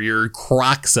whatever, your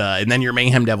Croxa, and then your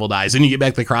Mayhem Devil dies, and you get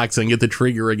back the Croxa and get the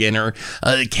trigger again, or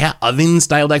Cat Oven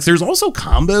style decks. There's also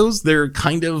combos. They're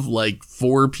kind of like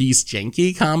 4-piece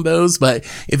janky combos, but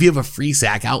if you have a free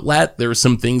sack outlet, there's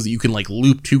some things that you can like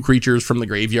loop 2 creatures from the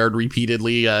graveyard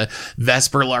repeatedly.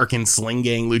 Vesperlark and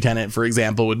Sling-Gang Lieutenant, for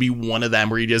example, would be one of them,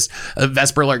 where you just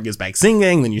Vesperlark gets back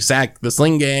Sling-Gang, then you sack the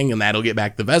Sling-Gang, and that'll get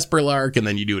back the Vesperlark, and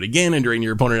then you do it again and drain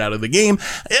your opponent out of the game.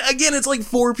 Again, it's like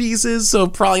 4 pieces, so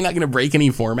probably not going to break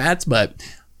any formats, but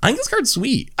I think this card's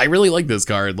sweet. I really like this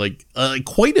card, like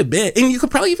quite a bit. And you could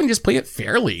probably even just play it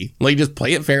fairly. Like just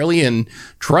play it fairly and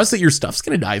trust that your stuff's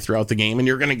going to die throughout the game and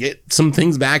you're going to get some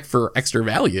things back for extra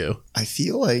value. I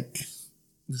feel like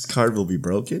this card will be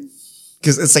broken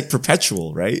because it's like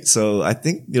perpetual, right? So I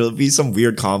think there'll be some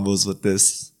weird combos with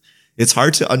this. It's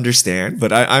hard to understand,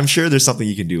 but I'm sure there's something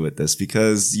you can do with this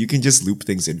because you can just loop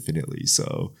things infinitely.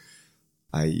 So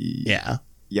Yeah.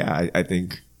 I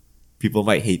think people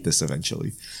might hate this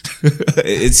eventually.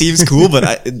 It seems cool,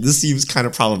 but this seems kind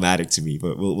of problematic to me,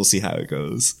 but we'll see how it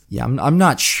goes. Yeah, I'm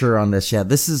not sure on this yet.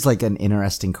 This is like an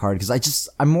interesting card because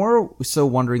I'm more so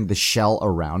wondering the shell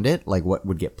around it, like what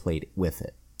would get played with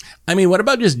it. I mean, what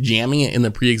about just jamming it in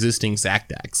the pre-existing sack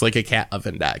decks, like a cat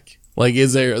oven deck? Like,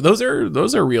 is there those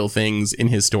are real things in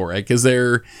Historic? Is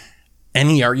there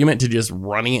any argument to just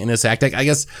running it in a sack deck? I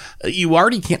guess you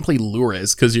already can't play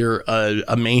Lurrus because you're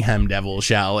a Mayhem Devil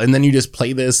Shell, and then you just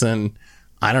play this and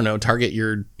I don't know, target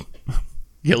your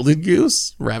Gilded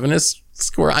Goose, Ravenous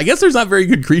Squirrel. I guess there's not very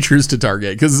good creatures to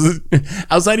target because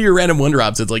outside of your random one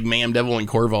drops, it's like Mayhem Devil and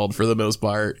Korvold for the most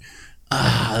part.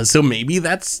 So maybe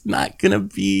that's not gonna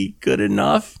be good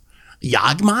enough.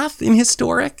 Yawgmoth in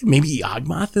Historic? Maybe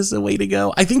Yawgmoth is the way to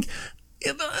go. I think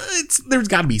there's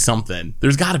got to be something.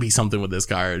 There's got to be something with this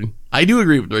card. I do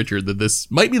agree with Richard that this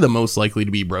might be the most likely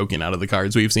to be broken out of the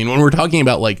cards we've seen. When we're talking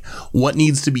about like what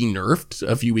needs to be nerfed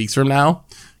a few weeks from now,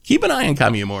 keep an eye on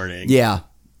Kamiya Morning. Yeah.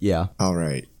 All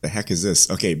right. The heck is this?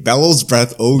 Okay, Bellows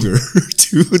Breath Ogre,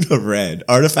 2 in a red.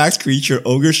 Artifact creature,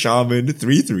 Ogre Shaman,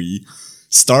 3/3.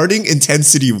 Starting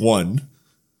intensity 1.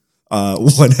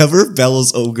 Whenever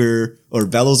Bellows Ogre or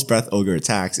Bellows Breath Ogre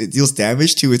attacks, it deals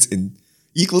damage to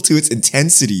equal to its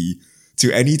intensity to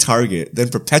any target, then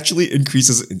perpetually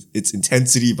increases its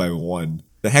intensity by 1.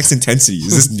 The hex intensity,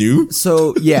 is this new?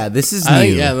 So yeah, this is new.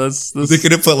 Yeah, that's They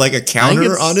could have put like a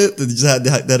counter on it that just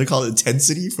had call it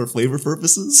intensity for flavor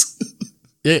purposes.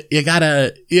 You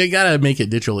gotta make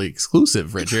it digitally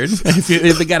exclusive, Richard.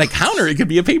 If they got a counter, it could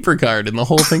be a paper card, and the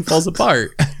whole thing falls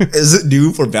apart. Is it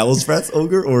new for Bellows Breath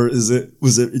Ogre, or was it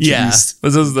introduced? Yeah,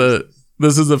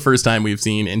 this is the first time we've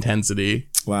seen intensity.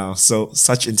 Wow, so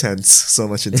much intense.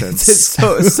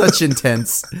 It's such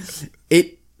intense.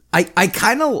 I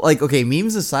kind of like. Okay,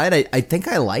 memes aside, I think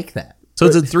I like that. So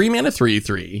it's a 3-mana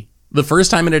 3/3. The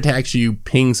first time it attacks, you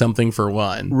ping something for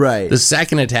 1. Right. The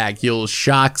second attack, you'll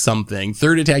shock something.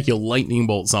 Third attack, you'll lightning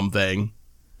bolt something.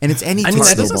 And it's any I mean,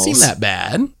 target. that doesn't seem that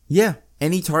bad. Yeah,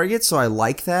 any target, so I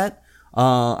like that.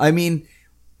 I mean,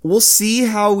 we'll see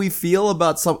how we feel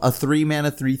about a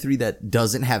 3-mana 3/3 that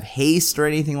doesn't have haste or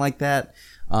anything like that.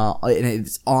 And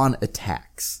it's on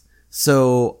attacks.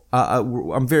 So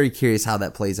I'm very curious how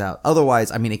that plays out.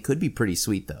 Otherwise, I mean, it could be pretty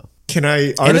sweet though. Can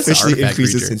I artificially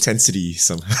increase its creatures. intensity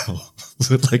somehow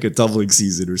with like a doubling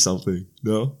season or something?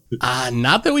 No?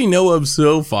 Not that we know of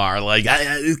so far. Like,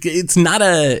 it's not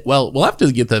a... Well, we'll have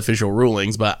to get the official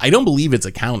rulings, but I don't believe it's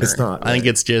a counter. It's not, I think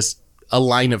right. it's just a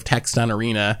line of text on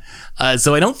Arena.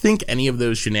 So I don't think any of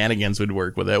those shenanigans would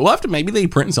work with it. We'll have to... Maybe they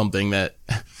print something that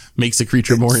makes a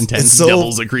creature more intense, so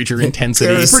doubles a creature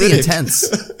intensity. It's pretty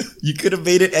intense. You could have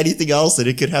made it anything else and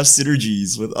it could have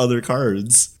synergies with other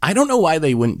cards. I don't know why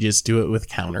they wouldn't just do it with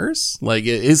counters. Like,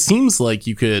 it seems like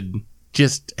you could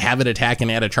just have it attack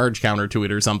and add a charge counter to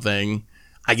it or something.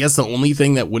 I guess the only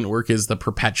thing that wouldn't work is the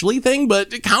perpetually thing,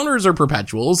 but counters are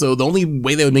perpetual, so the only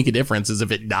way they would make a difference is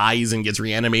if it dies and gets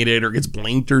reanimated or gets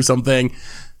blinked or something.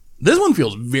 This one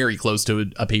feels very close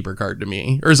to a paper card to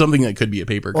me, or something that could be a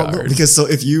paper card. No, because so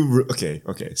if you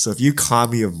so if you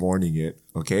Kamiya Morning it,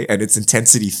 okay, and it's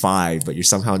intensity 5, but you're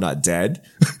somehow not dead,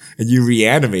 and you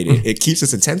reanimate it, it keeps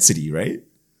its intensity, right?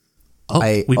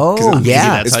 Yeah,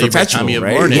 it's perpetual,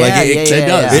 right?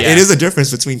 It is a difference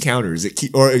between counters.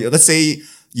 Or let's say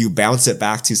you bounce it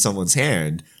back to someone's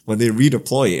hand, when they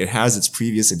redeploy it, it has its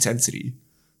previous intensity.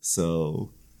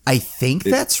 So I think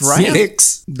that's right.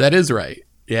 That is right.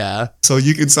 Yeah. So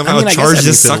you can somehow charge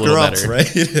this sucker up,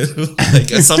 right?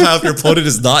 Like, and somehow if your opponent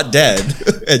is not dead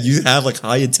and you have like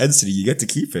high intensity, you get to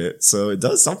keep it. So it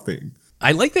does something.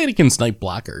 I like that it can snipe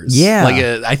blockers. Yeah. Like,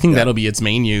 I think that'll be its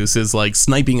main use is like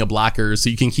sniping a blocker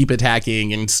so you can keep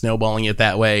attacking and snowballing it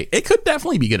that way. It could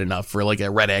definitely be good enough for like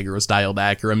a red aggro style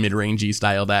deck or a mid-rangey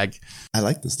style deck. I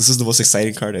like this. This is the most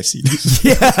exciting card I've seen. This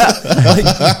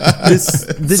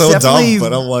so definitely dumb,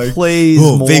 but I'm like, plays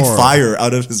more. Big fire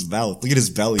out of his mouth. Look at his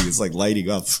belly. It's like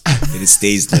lighting up and it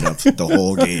stays lit up the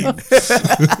whole game.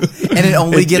 And it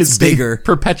only gets bigger.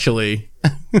 Perpetually.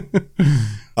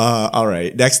 All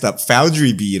right. Next up,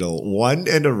 Foundry Beetle. 1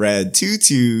 and a red.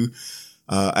 2/2.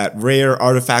 At rare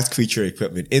artifact creature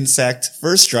equipment insect.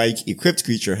 First strike. Equipped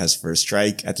creature has first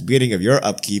strike. At the beginning of your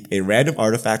upkeep, a random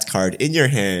artifact card in your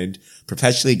hand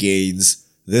perpetually gains.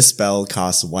 This spell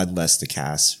costs 1 less to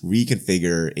cast.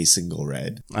 Reconfigure a single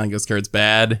red. I think this card's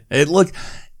bad.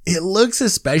 It looks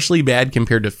especially bad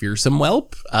compared to Fearsome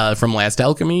Whelp from Last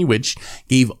Alchemy, which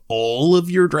gave all of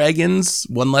your dragons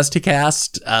one less to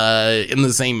cast in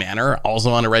the same manner,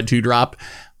 also on a red 2-drop.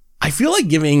 I feel like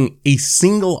giving a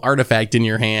single artifact in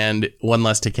your hand one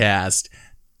less to cast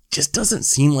just doesn't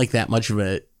seem like that much of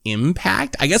an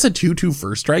impact. I guess a 2/2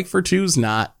 first strike for 2 is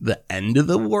not the end of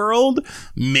the world.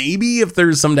 Maybe if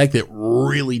there's some deck that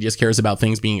really just cares about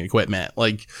things being equipment,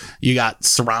 like you got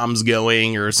Srams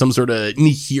going or some sort of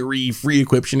Nihiri free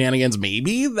equip shenanigans,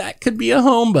 maybe that could be a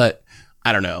home, but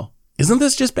I don't know. Isn't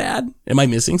this just bad? Am I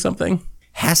missing something?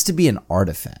 Has to be an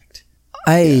artifact.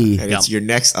 And it's your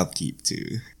next upkeep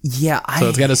too. Yeah. So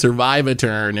it's got to survive a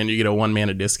turn and you get a 1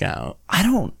 mana discount. I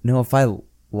don't know if I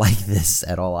like this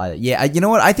at all either. Yeah, you know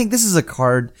what? I think this is a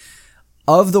card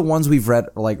of the ones we've read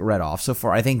off so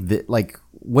far. I think that like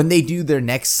when they do their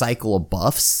next cycle of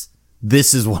buffs,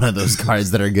 this is one of those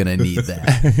cards that are gonna need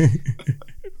that.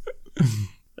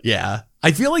 Yeah.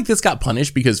 I feel like this got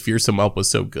punished because Fearsome Whelp was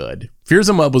so good.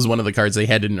 Fearsome Whelp was one of the cards they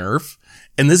had to nerf,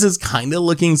 and this is kind of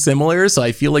looking similar, so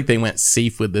I feel like they went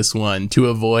safe with this one to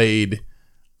avoid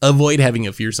having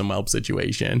a Fearsome Whelp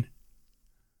situation.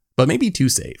 But maybe too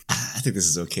safe. I think this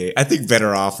is okay. I think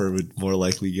Better Offer would more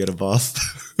likely get a buff.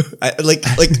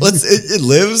 It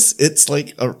lives. It's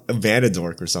like a Mana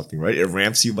Dork or something, right? It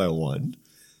ramps you by 1.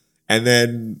 And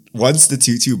then once the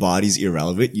 2/2 body's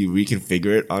irrelevant, you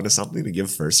reconfigure it onto something to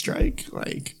give first strike.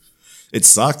 Like, it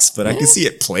sucks, but I can see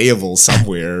it playable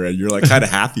somewhere and you're like kind of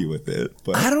happy with it.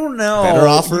 But I don't know. Better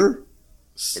Offer?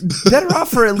 Better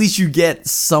Offer, at least you get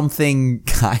something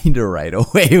kind of right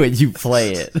away when you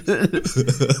play it.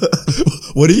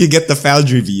 What do you get the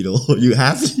Foundry Beetle? Are you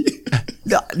happy?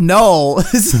 No.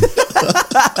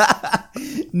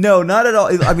 No, not at all.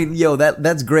 I mean,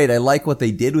 that's great. I like what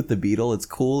they did with the Beetle. It's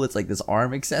cool. It's like this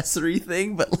arm accessory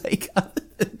thing, but like other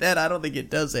than that, I don't think it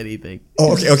does anything.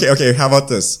 Oh, okay. How about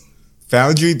this?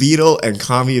 Foundry Beetle and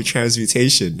Kami of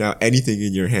Transmutation. Now anything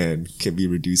in your hand can be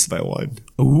reduced by 1.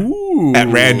 Ooh. At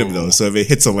random though, so if it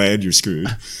hits a land, you're screwed.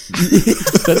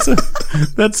 That's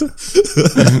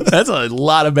a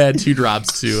lot of bad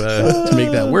 2-drops to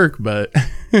make that work, but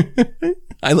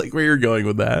I like where you're going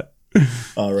with that.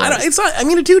 All right. A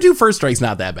 2/2 first strike's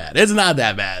not that bad. It's not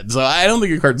that bad. So I don't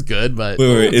think your card's good, but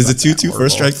Wait, is it a 2/2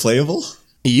 first strike playable?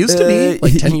 It used to be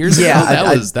like 10 years ago.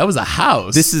 That was a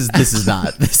house. This is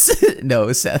not.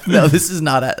 No, Seth. No, this is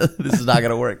not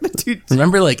gonna work. Dude.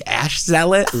 Remember like Ash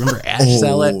Zealot?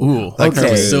 Zealot? Ooh, that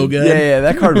card was so good. Yeah,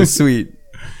 that card was sweet.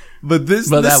 But this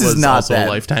that is was not also that. a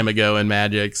lifetime ago in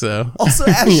Magic. So also,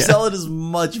 Ash Zealot is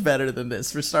much better than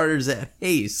this. For starters, at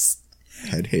haste.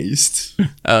 Had haste.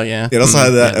 Oh yeah. It also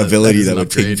had that ability that would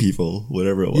upgrade. ping people,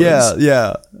 whatever it was.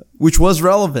 Yeah, which was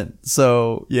relevant.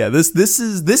 So yeah, this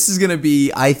is gonna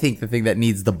be, I think, the thing that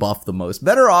needs the buff the most.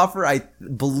 Better Offer, I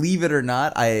believe it or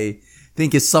not, I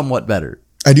think is somewhat better.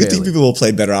 I do think people will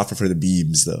play Better Offer for the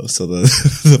beams though, so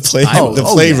the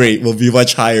play rate will be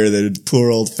much higher than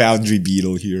poor old Foundry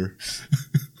Beetle here.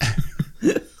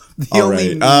 All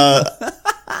right,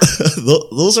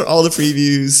 those are all the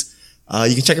previews.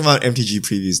 You can check them out at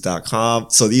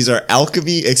mtgpreviews.com. So these are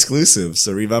Alchemy exclusive.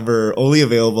 So remember, only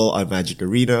available on Magic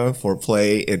Arena for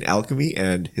play in Alchemy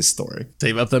and Historic.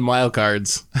 Save up them wild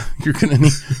cards. You're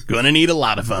gonna need a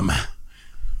lot of them.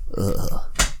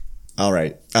 All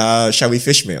right. Shall we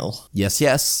fish mail?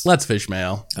 Yes. Let's fish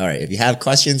mail. All right. If you have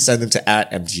questions, send them to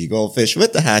 @mtggoldfish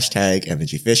with the hashtag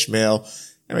mtgfishmail,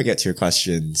 and we'll get to your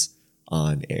questions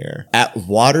on air. At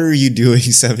What Are You Doing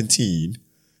 17,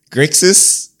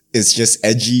 Grixis is just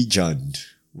edgy Jund.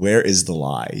 Where is the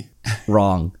lie?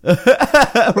 Wrong.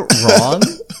 Wrong?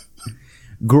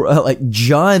 Like,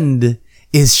 Jund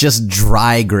is just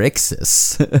dry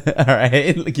Grixis. All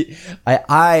right? Like,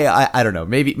 I don't know.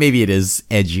 Maybe it is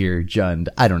edgier Jund.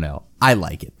 I don't know. I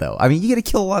like it, though. I mean, you get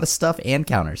to kill a lot of stuff and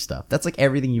counter stuff. That's like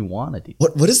everything you want to do.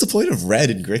 What is the point of red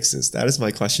in Grixis? That is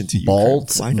my question to you.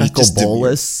 Bolt, Nico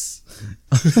Bolas.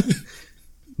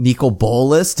 Nico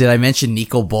Bolas. Did I mention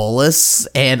Nico Bolas?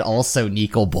 And also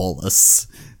Nico Bolas.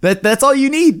 That's all you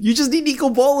need. You just need Nico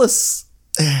Bolas.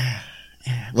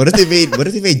 What if they made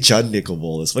Jund Nico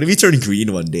Bolas? What if he turned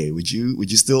green one day? Would you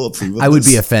still approve of this? I would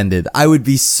be offended. I would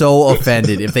be so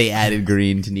offended if they added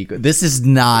green to Nico. This is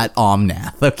not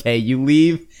Omnath, okay? You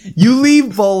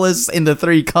leave Bolas in the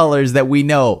 3 colors that we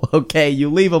know, okay? You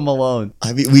leave him alone.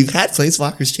 I mean, we've had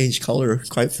Planeswalkers change color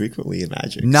quite frequently in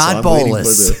Magic. Not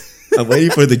Bolas. I'm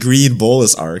waiting for the green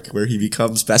Bolas arc where he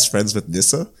becomes best friends with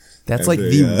Nissa. That's like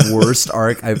the worst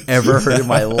arc I've ever heard in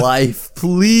my life.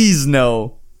 Please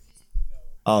no.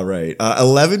 All right.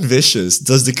 11 Vicious.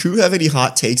 Does the crew have any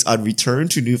hot takes on Return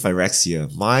to New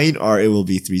Phyrexia? Mine are it will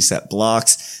be 3 set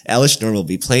blocks. Elesh Norn will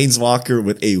be Planeswalker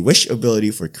with a wish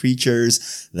ability for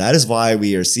creatures. That is why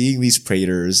we are seeing these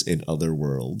Praetors in other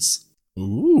worlds.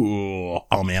 Ooh.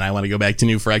 Oh man, I want to go back to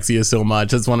New Phyrexia so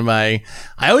much. That's one of my...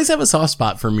 I always have a soft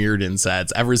spot for Mirrodin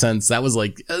sets ever since that was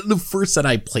like the first set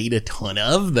I played a ton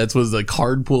of. That was the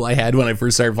card pool I had when I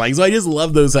first started playing. So I just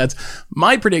love those sets.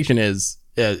 My prediction is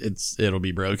it'll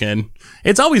be broken.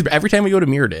 It's always, every time we go to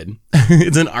Mirrodin,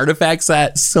 it's an artifact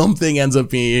set. Something ends up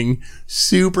being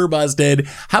super busted.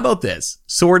 How about this?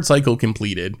 Sword cycle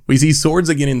completed. We see swords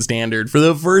again in standard for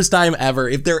the first time ever.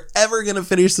 If they're ever going to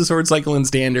finish the sword cycle in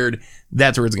standard,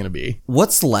 that's where it's going to be.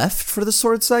 What's left for the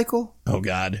sword cycle? Oh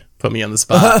God, put me on the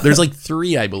spot. There's like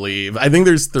 3, I believe. I think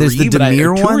there's 3, There's the but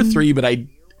Dimir 2 or one? 3, but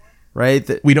Right?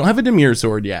 we don't have a Dimir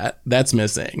sword yet. That's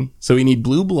missing. So we need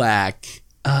blue, black.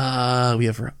 We don't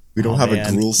have a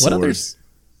Gruul What sword. others?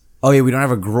 Oh yeah, we don't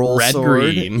have a Gruul Red, sword.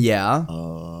 green. Yeah.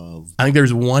 I think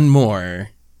there's one more.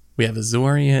 We have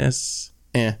Azorius.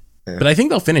 But I think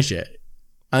they'll finish it.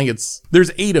 I think there's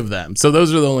 8 of them. So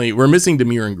those are the only, we're missing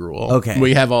Dimir and Gruul. Okay.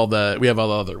 We have all the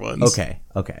other ones. Okay.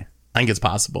 I think it's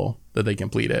possible that they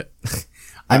complete it.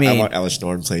 I mean, I want Elesh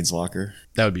Norn Planeswalker.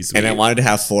 That would be sweet. And I wanted to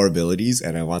have 4 abilities,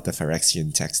 and I want the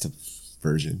Phyrexian text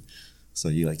version. So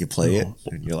you play it,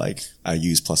 and you're like, I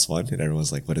use +1, and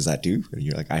everyone's like, what does that do? And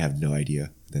you're like, I have no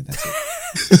idea. And then that's it.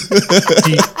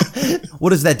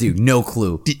 what does that do? No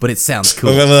clue, but it sounds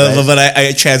cool. But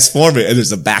I transform it, and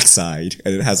there's a backside,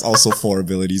 and it has also 4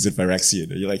 abilities in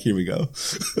Phyrexian. And you're like, here we go.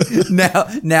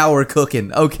 now we're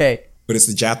cooking. Okay. But it's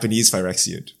the Japanese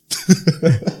Phyrexian.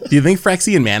 Do you think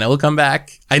Phyrexian mana will come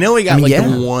back? I know we got yeah.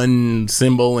 the one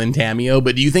symbol in Tameo,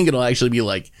 but do you think it'll actually be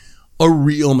like a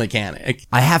real mechanic?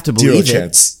 I have to believe 0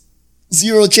 chance.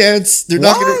 0 chance. They're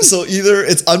not gonna. So either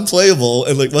it's unplayable,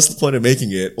 and what's the point of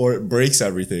making it, or it breaks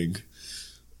everything,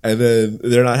 and then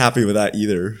they're not happy with that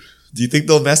either. Do you think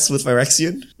they'll mess with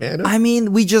Phyrexian mana? I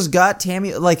mean, we just got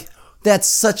Tammy. That's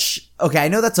such. Okay, I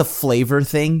know that's a flavor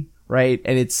thing, right?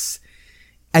 And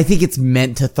I think it's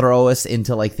meant to throw us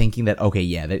into thinking that okay,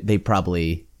 yeah, they're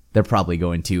probably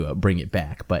going to bring it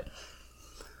back, but.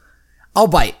 I'll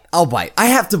bite. I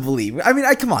have to believe. I mean,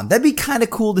 come on. That'd be kind of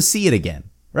cool to see it again,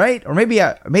 right? Or maybe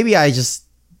I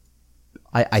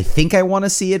think I want to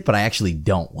see it, but I actually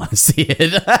don't want to see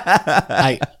it.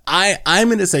 I'm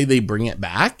going to say they bring it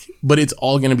back, but it's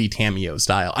all going to be Tameo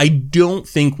style. I don't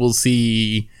think we'll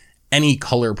see any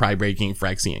color pry breaking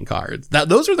Phyrexian cards.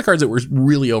 Those are the cards that were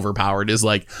really overpowered. Is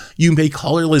you can pay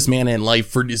colorless mana in life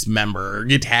for Dismember or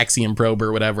Gitaxian Probe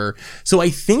or whatever. So I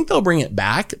think they'll bring it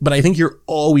back, but I think you're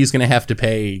always going to have to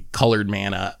pay colored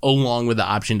mana along with the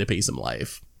option to pay some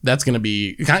life. That's going to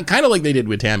be kind of like they did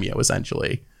with Tameo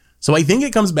essentially. So I think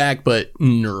it comes back, but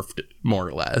nerfed more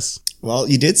or less. Well,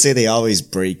 you did say they always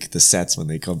break the sets when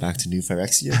they come back to New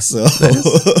Phyrexia, so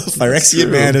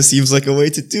Phyrexian mana seems like a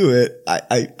way to do it.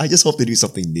 I just hope they do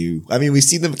something new. I mean, we've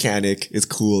seen the mechanic; it's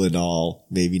cool and all,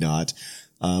 maybe not,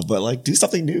 but do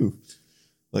something new.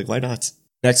 Why not?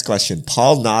 Next question,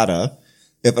 Paul Nada.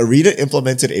 If Arena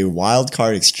implemented a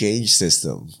wildcard exchange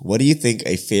system, what do you think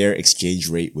a fair exchange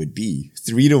rate would be?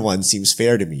 3-1 seems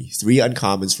fair to me. 3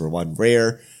 uncommons for 1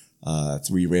 rare,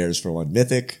 3 rares for 1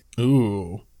 mythic.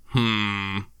 Ooh.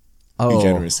 Be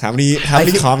generous. How many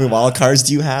common wild cards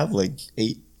do you have?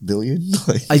 8 billion?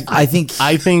 I think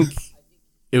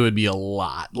it would be a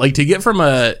lot. To get from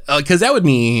because that would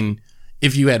mean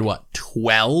if you had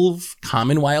 12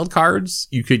 common wild cards,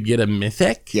 you could get a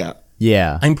mythic.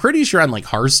 Yeah. I'm pretty sure on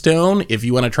Hearthstone, if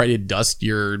you want to try to dust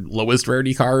your lowest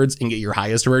rarity cards and get your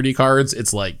highest rarity cards,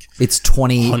 it's it's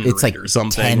 20, it's or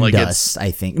something. 10 dust, I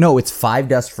think. No, it's 5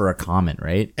 dust for a common,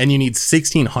 right? And you need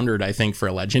 1600, I think, for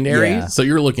a legendary. Yeah. So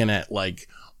you're looking at well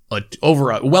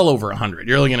over 100.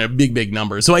 You're looking at big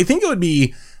numbers. So I think it would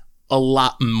be a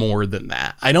lot more than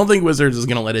that. I don't think Wizards is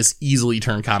going to let us easily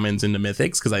turn commons into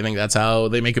mythics, because I think that's how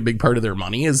they make a big part of their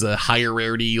money, is a higher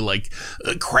rarity,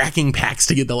 cracking packs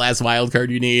to get the last wild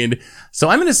card you need. So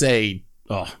I'm going to say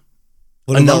a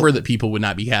number that people would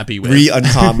not be happy with. 3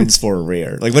 uncommons for a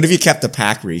rare. What if you kept the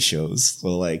pack ratios?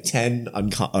 So 10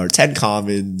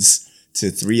 commons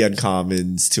to 3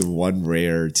 uncommons to 1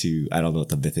 rare to, I don't know what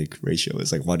the mythic ratio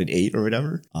is, 1 in 8 or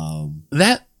whatever.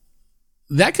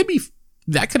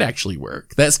 That could actually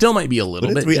work. That still might be a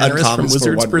little bit generous from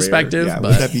Wizards' perspective. Yeah, but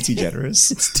would that be too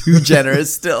generous? It's too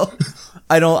generous still.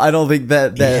 I don't think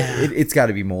that it's got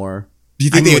to be more. Do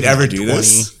you think they would ever do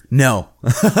this? No.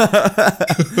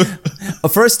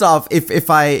 First off,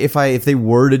 if they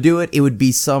were to do it, it would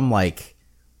be some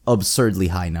absurdly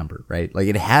high number, right?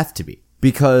 It'd have to be,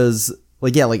 because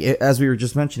Like, yeah, like as we were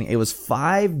just mentioning, it was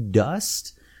 5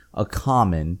 dust, a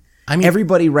common. I mean,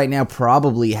 everybody right now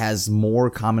probably has more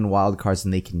common wild cards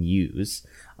than they can use.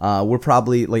 We're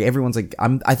probably like everyone's like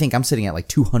I think I'm sitting at like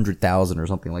 200,000 or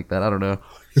something like that. I don't know.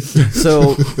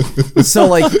 So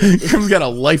like Kim's got a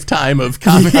lifetime of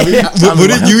common.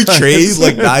 Wouldn't you trade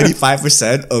like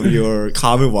 95% of your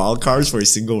common wild cards for a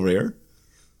single rare?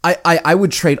 I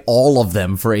would trade all of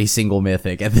them for a single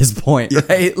mythic at this point,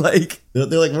 right? Like They're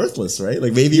like worthless, right?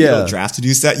 Like maybe you don't draft to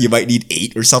do that. You might need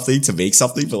 8 or something to make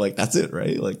something, but like that's it,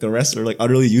 right? Like the rest are like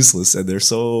utterly useless and they're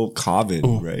so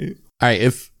common, right? All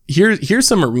right, here's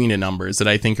some arena numbers that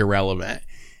I think are relevant.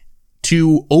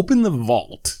 To open the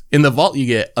vault, in the vault you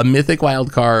get a mythic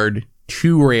wild card,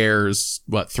 2 rares,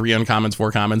 3 uncommons,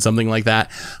 4 commons, something like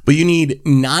that. But you need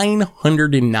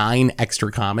 909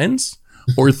 extra commons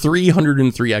or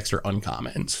 303 extra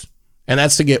uncommons. And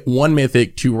that's to get 1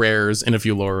 mythic, 2 rares, and a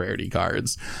few lower rarity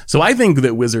cards. So I think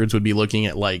that Wizards would be looking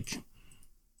at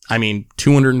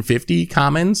 250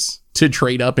 commons to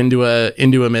trade up into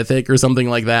a mythic or something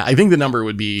like that. I think the number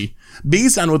would be,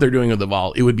 based on what they're doing with the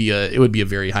vault, it would be a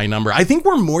very high number. I think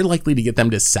we're more likely to get them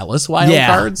to sell us wild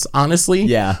cards, honestly.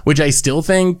 Yeah. Which I still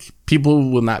think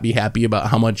people will not be happy about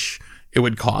how much it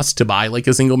would cost to buy like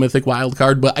a single mythic wild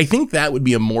card. But I think that would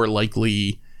be a more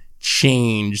likely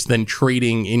change than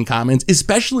trading in commons,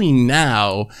 especially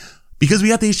now, because we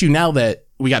got the issue now that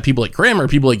we got people like Krim or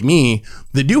people like me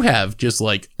that do have just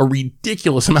like a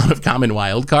ridiculous amount of common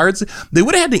wild cards. They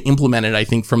would have had to implement it, I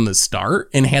think, from the start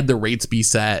and had the rates be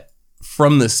set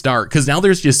from the start. Because now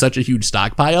there's just such a huge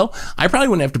stockpile. I probably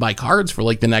wouldn't have to buy cards for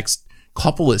like the next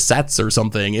couple of sets or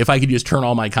something if I could just turn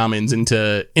all my commons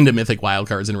into mythic wild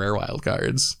cards and rare wild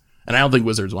cards. And I don't think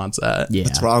Wizards wants that. yeah.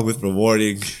 What's wrong with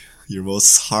rewarding your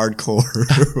most hardcore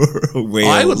whales?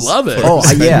 I would love it. Oh,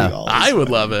 yeah. I would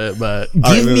love it, but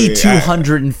Give me wait,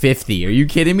 250. Are you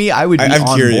kidding me? I would be I'm on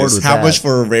board curious, with how that. much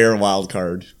for a rare wild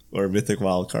card or a mythic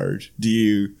wild card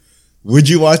would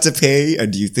you want to pay,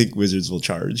 and do you think Wizards will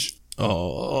charge?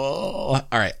 all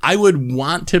right. I would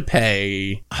want to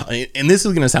pay, and this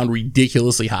is going to sound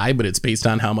ridiculously high, but it's based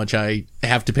on how much I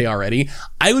have to pay already.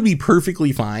 I would be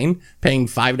perfectly fine paying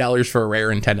 $5 for a rare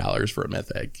and $10 for a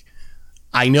mythic.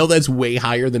 I know that's way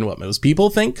higher than what most people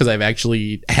think, because I've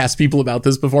actually asked people about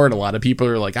this before, and a lot of people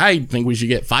are like, I think we should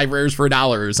get 5 rares for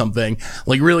 $1 or something,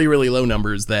 like really, really low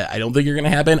numbers that I don't think are going to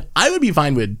happen. I would be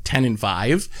fine with 10 and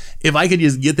 5 if I could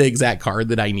just get the exact card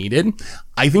that I needed.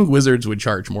 I think Wizards would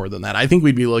charge more than that. I think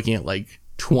we'd be looking at like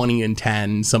 20 and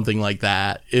 10, something like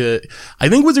that. I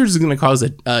think Wizards is going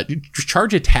to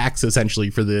charge a tax essentially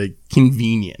for the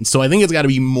convenience. So I think it's got to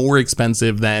be more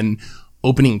expensive than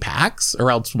opening packs,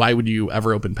 or else why would you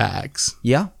ever open packs?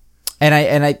 Yeah. And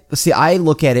I see, I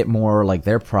look at it more like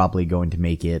they're probably going to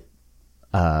make it,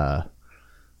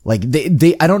 like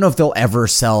they I don't know if they'll ever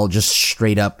sell just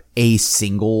straight up a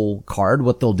single card.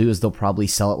 What they'll do is they'll probably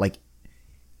sell it like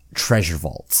treasure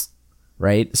vaults,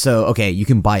 right? So, okay, you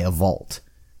can buy a vault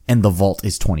and the vault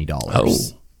is $20.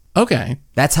 Oh, okay.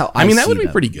 That's how I mean, that see would be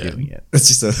them pretty doing good. it. That's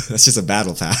just a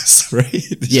battle pass, right?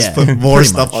 They Yeah, just put more pretty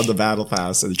stuff much. on the battle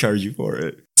pass and charge you for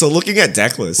it. So looking at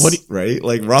deck lists, right?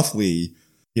 Like roughly,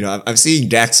 I'm seeing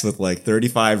decks with like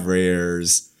 35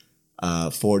 rares,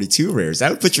 42 rares.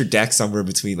 That would put your deck somewhere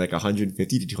between like $150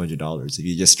 to $200 if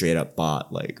you just straight up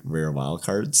bought like rare wild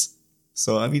cards.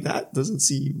 So I mean, that doesn't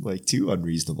seem like too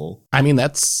unreasonable. I mean,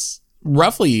 that's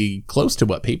roughly close to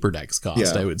what paper decks cost,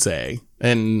 Yeah. I would say.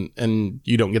 And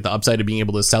you don't get the upside of being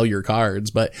able to sell your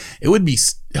cards, but it would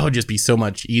just be so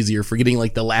much easier for getting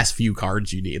like the last few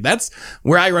cards you need. That's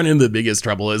where I run into the biggest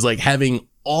trouble, is like having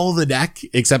all the deck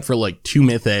except for like 2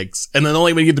 mythics. And then the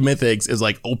only way to get to mythics is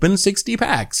like open 60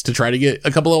 packs to try to get a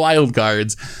couple of wild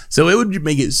cards. So it would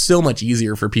make it so much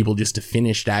easier for people just to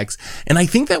finish decks. And I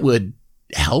think that would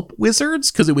help Wizards,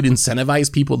 because it would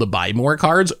incentivize people to buy more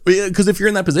cards. Because if you're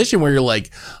in that position where you're like,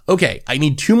 okay, I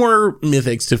need 2 more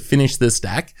mythics to finish this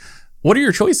deck, what are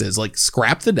your choices? Like,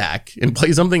 scrap the deck and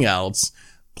play something else,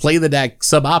 play the deck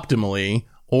suboptimally,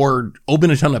 or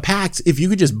open a ton of packs. If you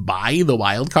could just buy the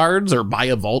wild cards or buy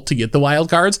a vault to get the wild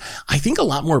cards, I think a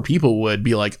lot more people would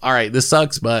be like, all right, this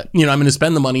sucks, but I'm going to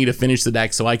spend the money to finish the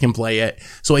deck so I can play it.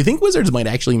 So I think Wizards might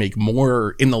actually make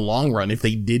more in the long run if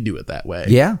they did do it that way.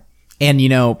 Yeah. And,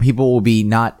 people will be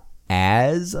not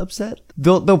as upset.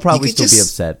 They'll probably still be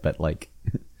upset, but like,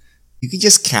 You can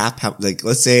just cap how, like,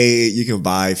 let's say you can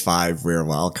buy 5 rare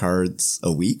wild cards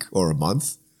a week or a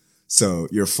month. So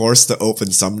you're forced to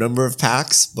open some number of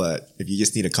packs, but if you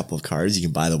just need a couple of cards, you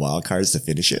can buy the wild cards to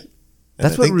finish it. And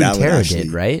that's I what think that would Runeterra actually-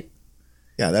 did, right?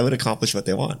 Yeah, that would accomplish what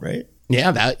they want, right?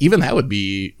 Yeah, that would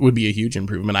be a huge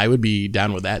improvement. I would be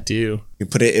down with that too. You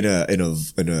put it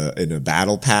in a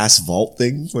battle pass vault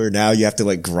thing where now you have to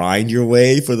like grind your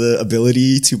way for the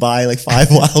ability to buy like 5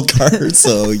 wild cards.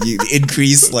 So you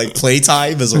increase like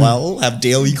playtime as well. Have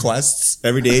daily quests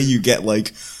every day. You get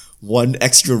like 1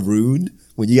 extra rune.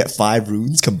 When you get 5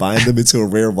 runes, combine them into a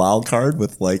rare wild card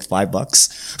with like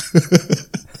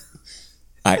 $5.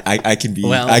 I can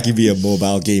be a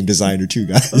mobile game designer too,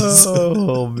 guys.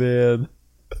 Oh man.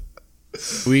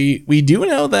 We do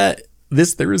know that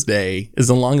this Thursday is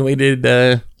a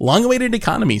long-awaited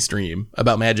economy stream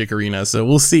about Magic Arena. So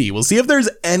we'll see if there's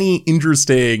any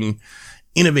interesting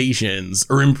innovations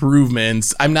or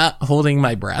improvements. I'm not holding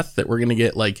my breath that we're going to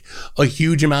get like a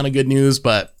huge amount of good news,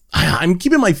 but I'm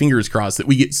keeping my fingers crossed that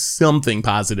we get something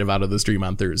positive out of the stream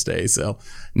on Thursday. So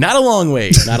not a long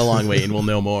wait, and we'll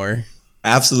know more.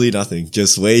 Absolutely nothing.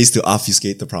 Just ways to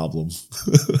obfuscate the problem.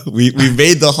 We've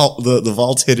made the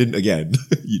vault hidden again.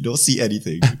 You don't see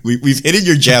anything. We've hidden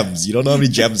your gems. You don't know how many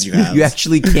gems you have. You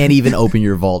actually can't even open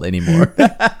your vault anymore.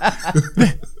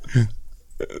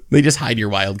 They just hide your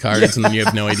wild cards and then you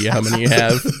have no idea how many you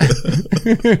have.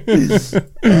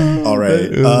 All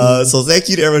right. So thank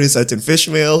you to everyone who sent in fish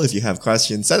mail. If you have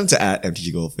questions, send them to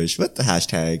 @MTGGoldfish with the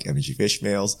hashtag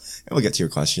MTGFishmails, and we'll get to your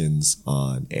questions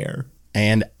on air.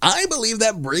 And I believe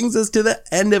that brings us to the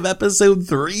end of episode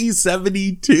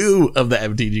 372 of the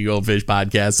MTG Goldfish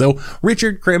podcast. So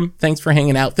Richard, Krim, thanks for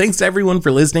hanging out. Thanks to everyone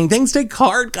for listening. Thanks to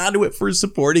Card Conduit for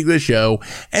supporting the show.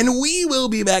 And we will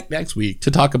be back next week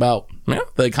to talk about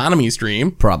the economy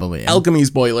stream, Probably. alchemy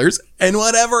spoilers, and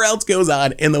whatever else goes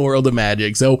on in the world of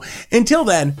Magic. So until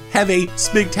then, have a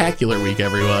spectacular week,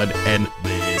 everyone. And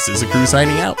this is a crew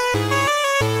signing out.